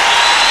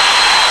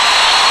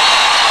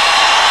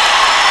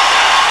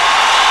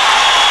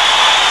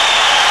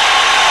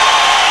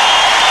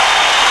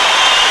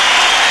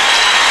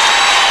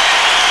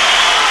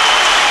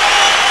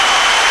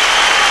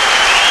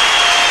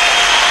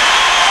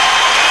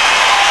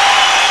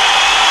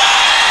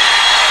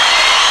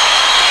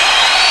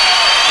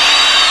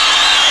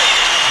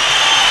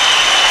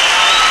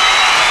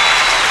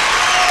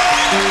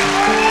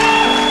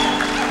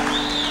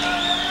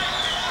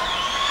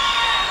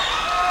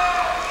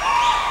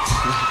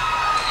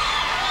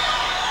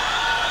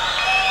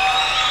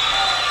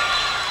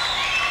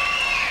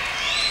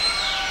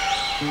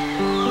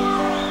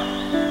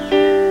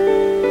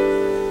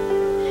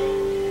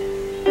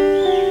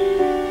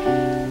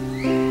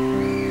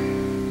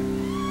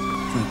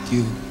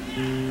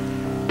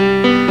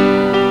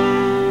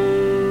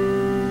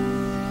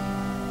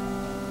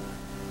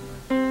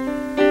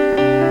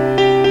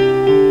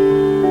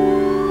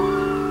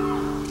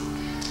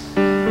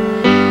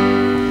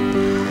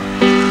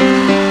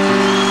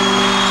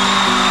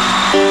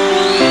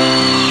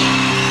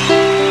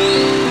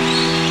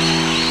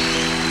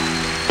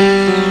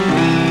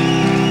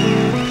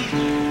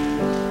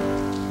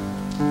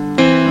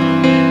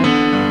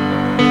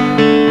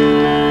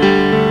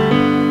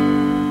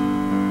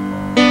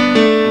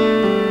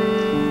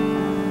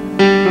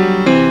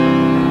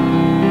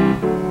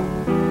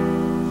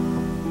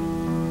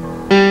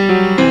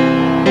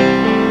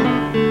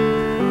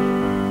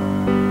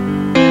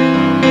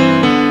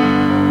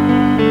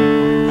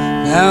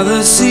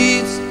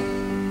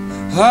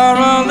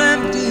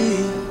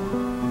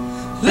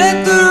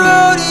 Let the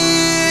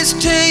roadies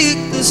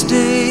take the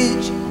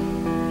stage,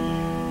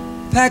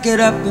 pack it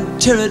up and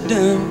tear it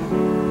down.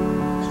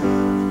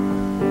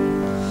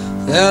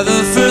 They're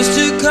the first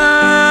to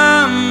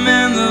come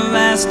and the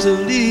last to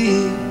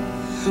leave,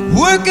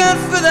 working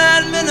for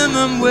that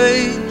minimum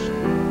wage.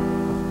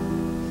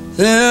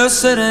 They'll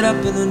set it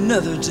up in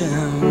another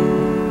town.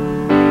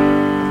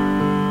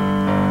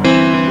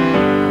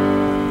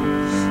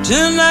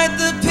 Tonight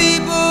the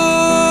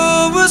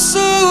people were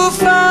so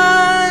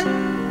fine,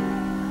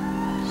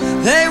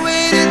 they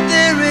waited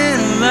there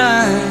in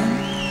line.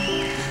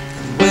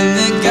 When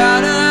they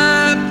got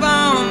up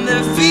on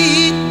their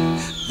feet,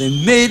 they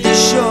made the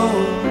show.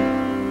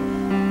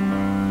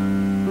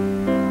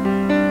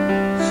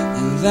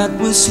 And that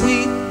was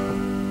sweet,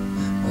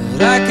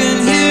 but I can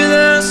hear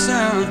the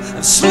sound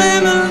of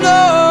slamming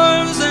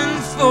doors and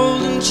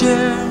folding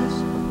chairs.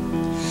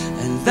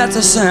 And that's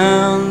a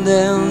sound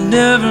they'll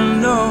never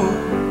know.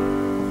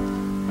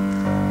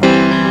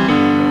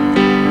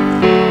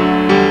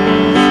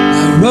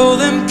 Now roll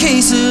them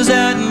cases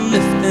out and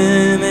lift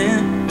them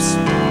amps,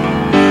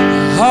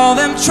 haul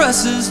them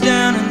trusses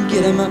down and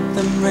get them up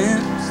them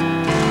ramps.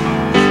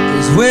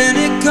 'Cause when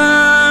it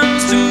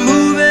comes to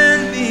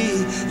moving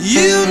me,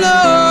 you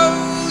know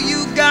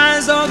you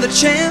guys are the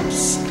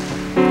champs.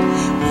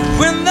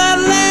 When that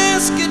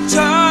last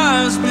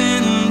guitar's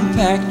been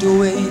packed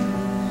away,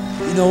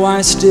 you know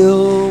I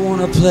still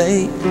wanna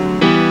play.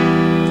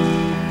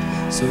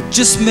 So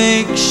just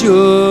make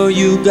sure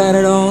you got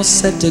it all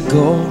set to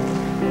go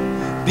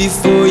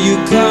before you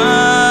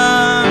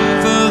come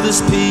for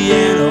this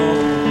piano.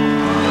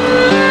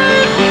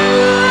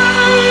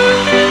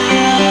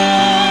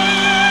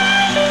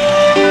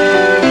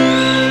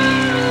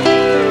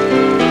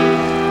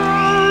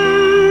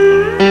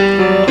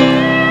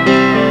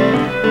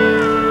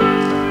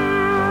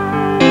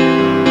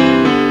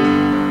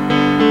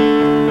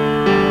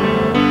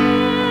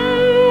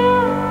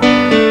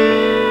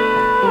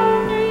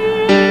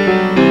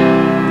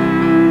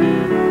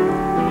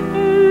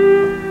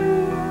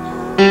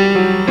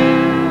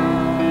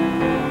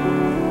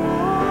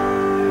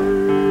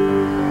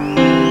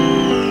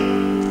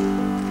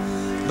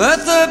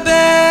 But the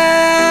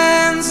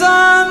band's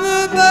on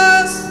the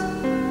bus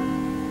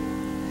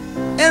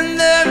and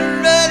they're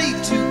ready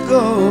to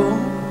go.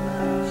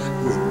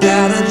 We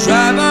gotta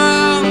drive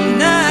all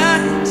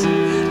night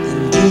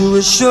and do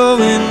a show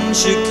in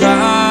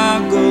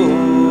Chicago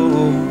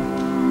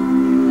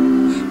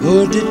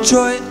or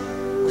Detroit,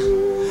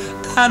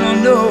 I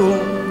don't know.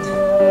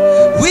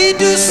 We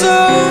do so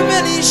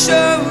many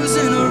shows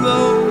in a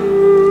row,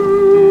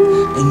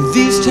 and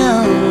these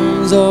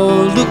towns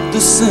all look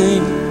the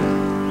same.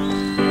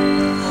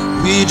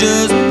 We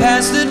just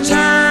pass the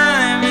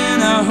time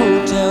in our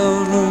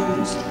hotel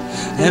rooms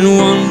and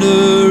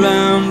wander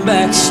around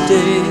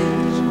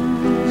backstage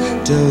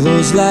till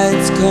those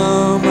lights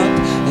come up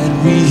and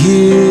we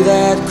hear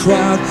that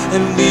crowd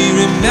and we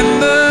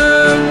remember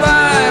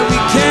why we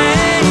came.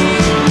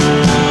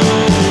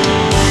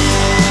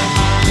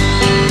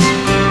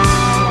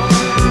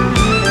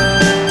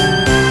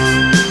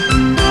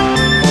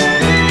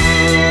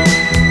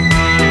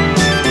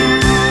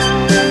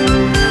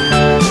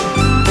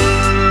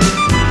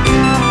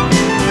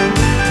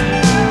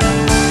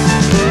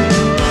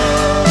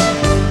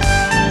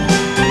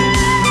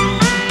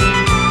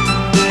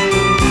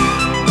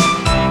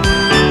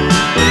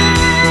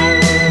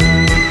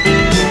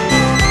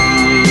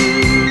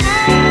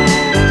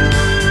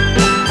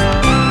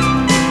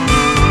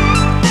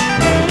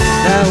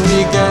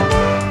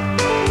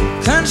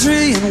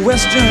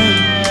 Western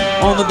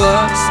on the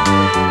bus,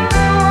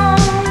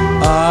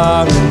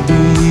 R&B,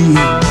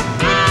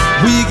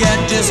 we got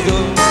disco,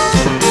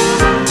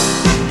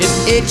 in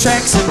 8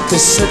 tracks and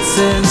cassettes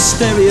and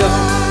stereo,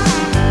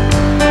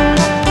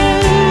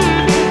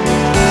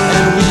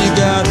 and we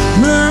got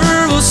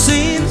rural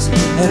scenes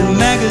and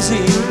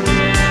magazines,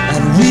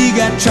 and we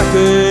got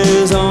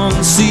truckers on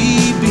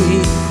CB,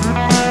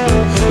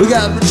 we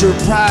got Richard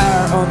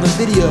Pryor on the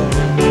video,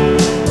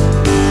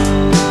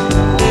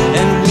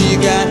 and we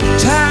got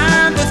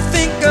time to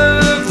think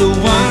of the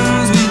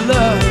ones we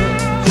love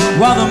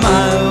while the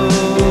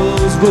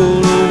miles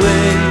roll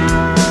away.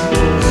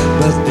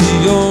 But the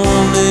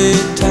only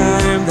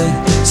time that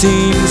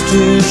seems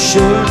too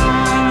short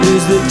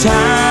is the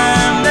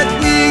time that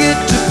we get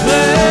to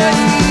play.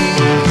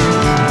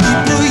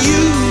 People,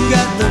 you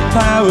got the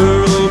power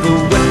over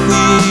what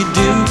we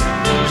do.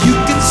 You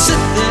can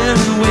sit there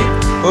and wait,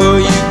 or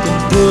you can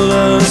pull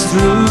us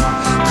through.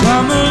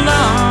 Come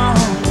along,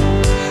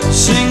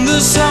 sing the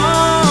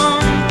song.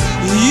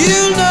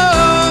 You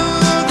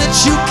know that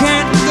you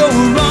can't go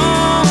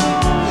wrong,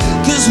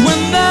 'cause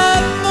when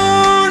that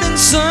morning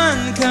sun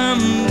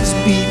comes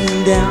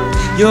beating down,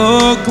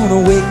 you're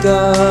gonna wake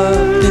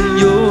up in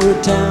your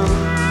town.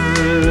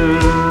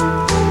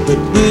 But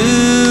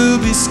we'll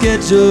be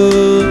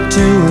scheduled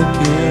to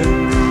appear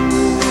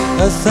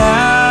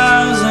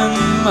 1,000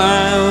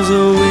 miles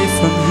away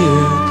from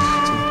here.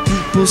 So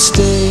people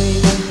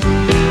stay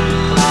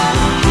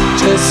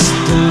just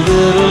a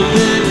little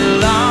bit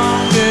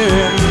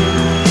longer.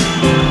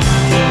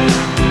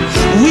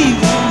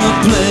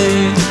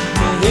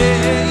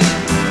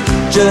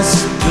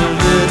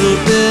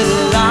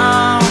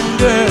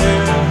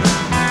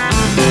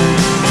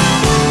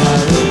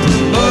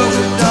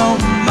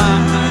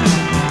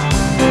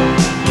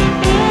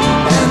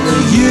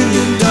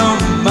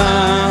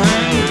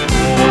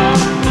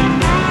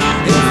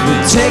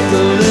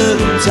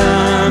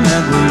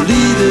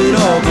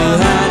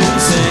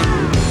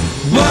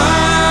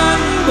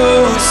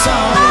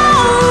 song.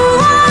 Oh,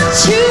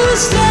 won't you